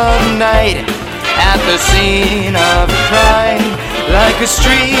chill of night, at the scene of a crime, like a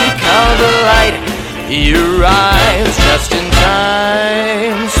streak of light, he arrives just in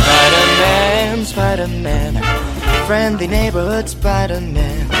time. Spider-Man, friendly neighborhood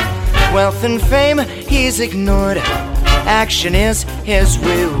Spider-Man. Wealth and fame, he's ignored. Action is his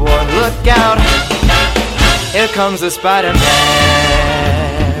reward. Look out, here comes the Spider-Man.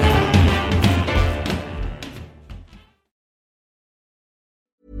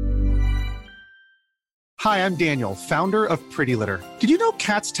 Hi, I'm Daniel, founder of Pretty Litter. Did you know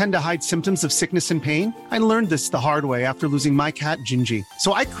cats tend to hide symptoms of sickness and pain? I learned this the hard way after losing my cat, Gingy.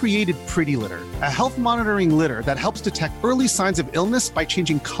 So I created Pretty Litter, a health monitoring litter that helps detect early signs of illness by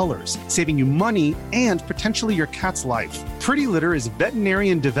changing colors, saving you money and potentially your cat's life. Pretty Litter is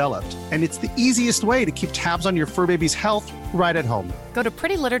veterinarian developed, and it's the easiest way to keep tabs on your fur baby's health right at home. Go to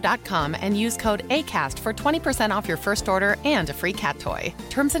prettylitter.com and use code ACAST for 20% off your first order and a free cat toy.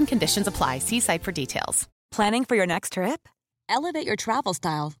 Terms and conditions apply. See site for details. Planning for your next trip? Elevate your travel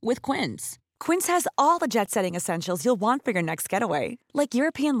style with Quince. Quince has all the jet-setting essentials you'll want for your next getaway, like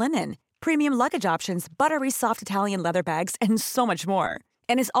European linen, premium luggage options, buttery soft Italian leather bags, and so much more.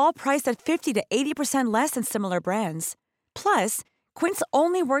 And is all priced at 50 to 80% less than similar brands. Plus, Quince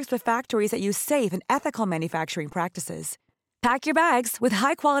only works with factories that use safe and ethical manufacturing practices. Pack your bags with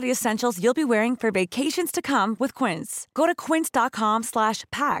high-quality essentials you'll be wearing for vacations to come with Quince. Go to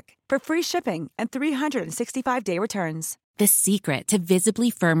quince.com/pack for free shipping and 365-day returns. The secret to visibly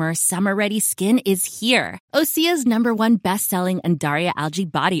firmer, summer-ready skin is here. Osea's #1 best-selling Undaria Algae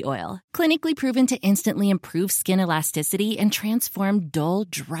Body Oil. Clinically proven to instantly improve skin elasticity and transform dull,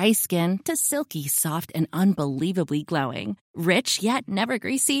 dry skin to silky, soft, and unbelievably glowing. Rich yet never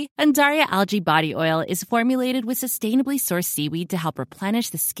greasy, Undaria Algae Body Oil is formulated with sustainably sourced seaweed to help replenish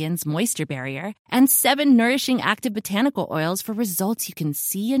the skin's moisture barrier, and 7 nourishing active botanical oils for results you can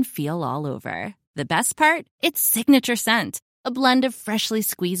see and feel all over. The best part? Its signature scent. A blend of freshly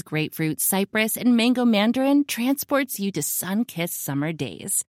squeezed grapefruit, cypress, and mango mandarin transports you to sun-kissed summer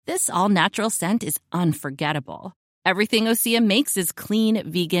days. This all-natural scent is unforgettable. Everything Osea makes is clean,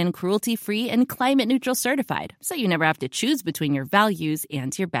 vegan, cruelty-free, and climate-neutral certified, so you never have to choose between your values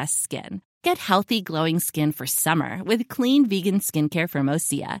and your best skin. Get healthy, glowing skin for summer with clean, vegan skincare from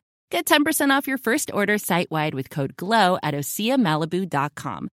Osea. Get 10% off your first order site-wide with code GLOW at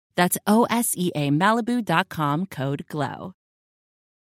OseaMalibu.com. That's OSEA Malibu.com, code GLOW.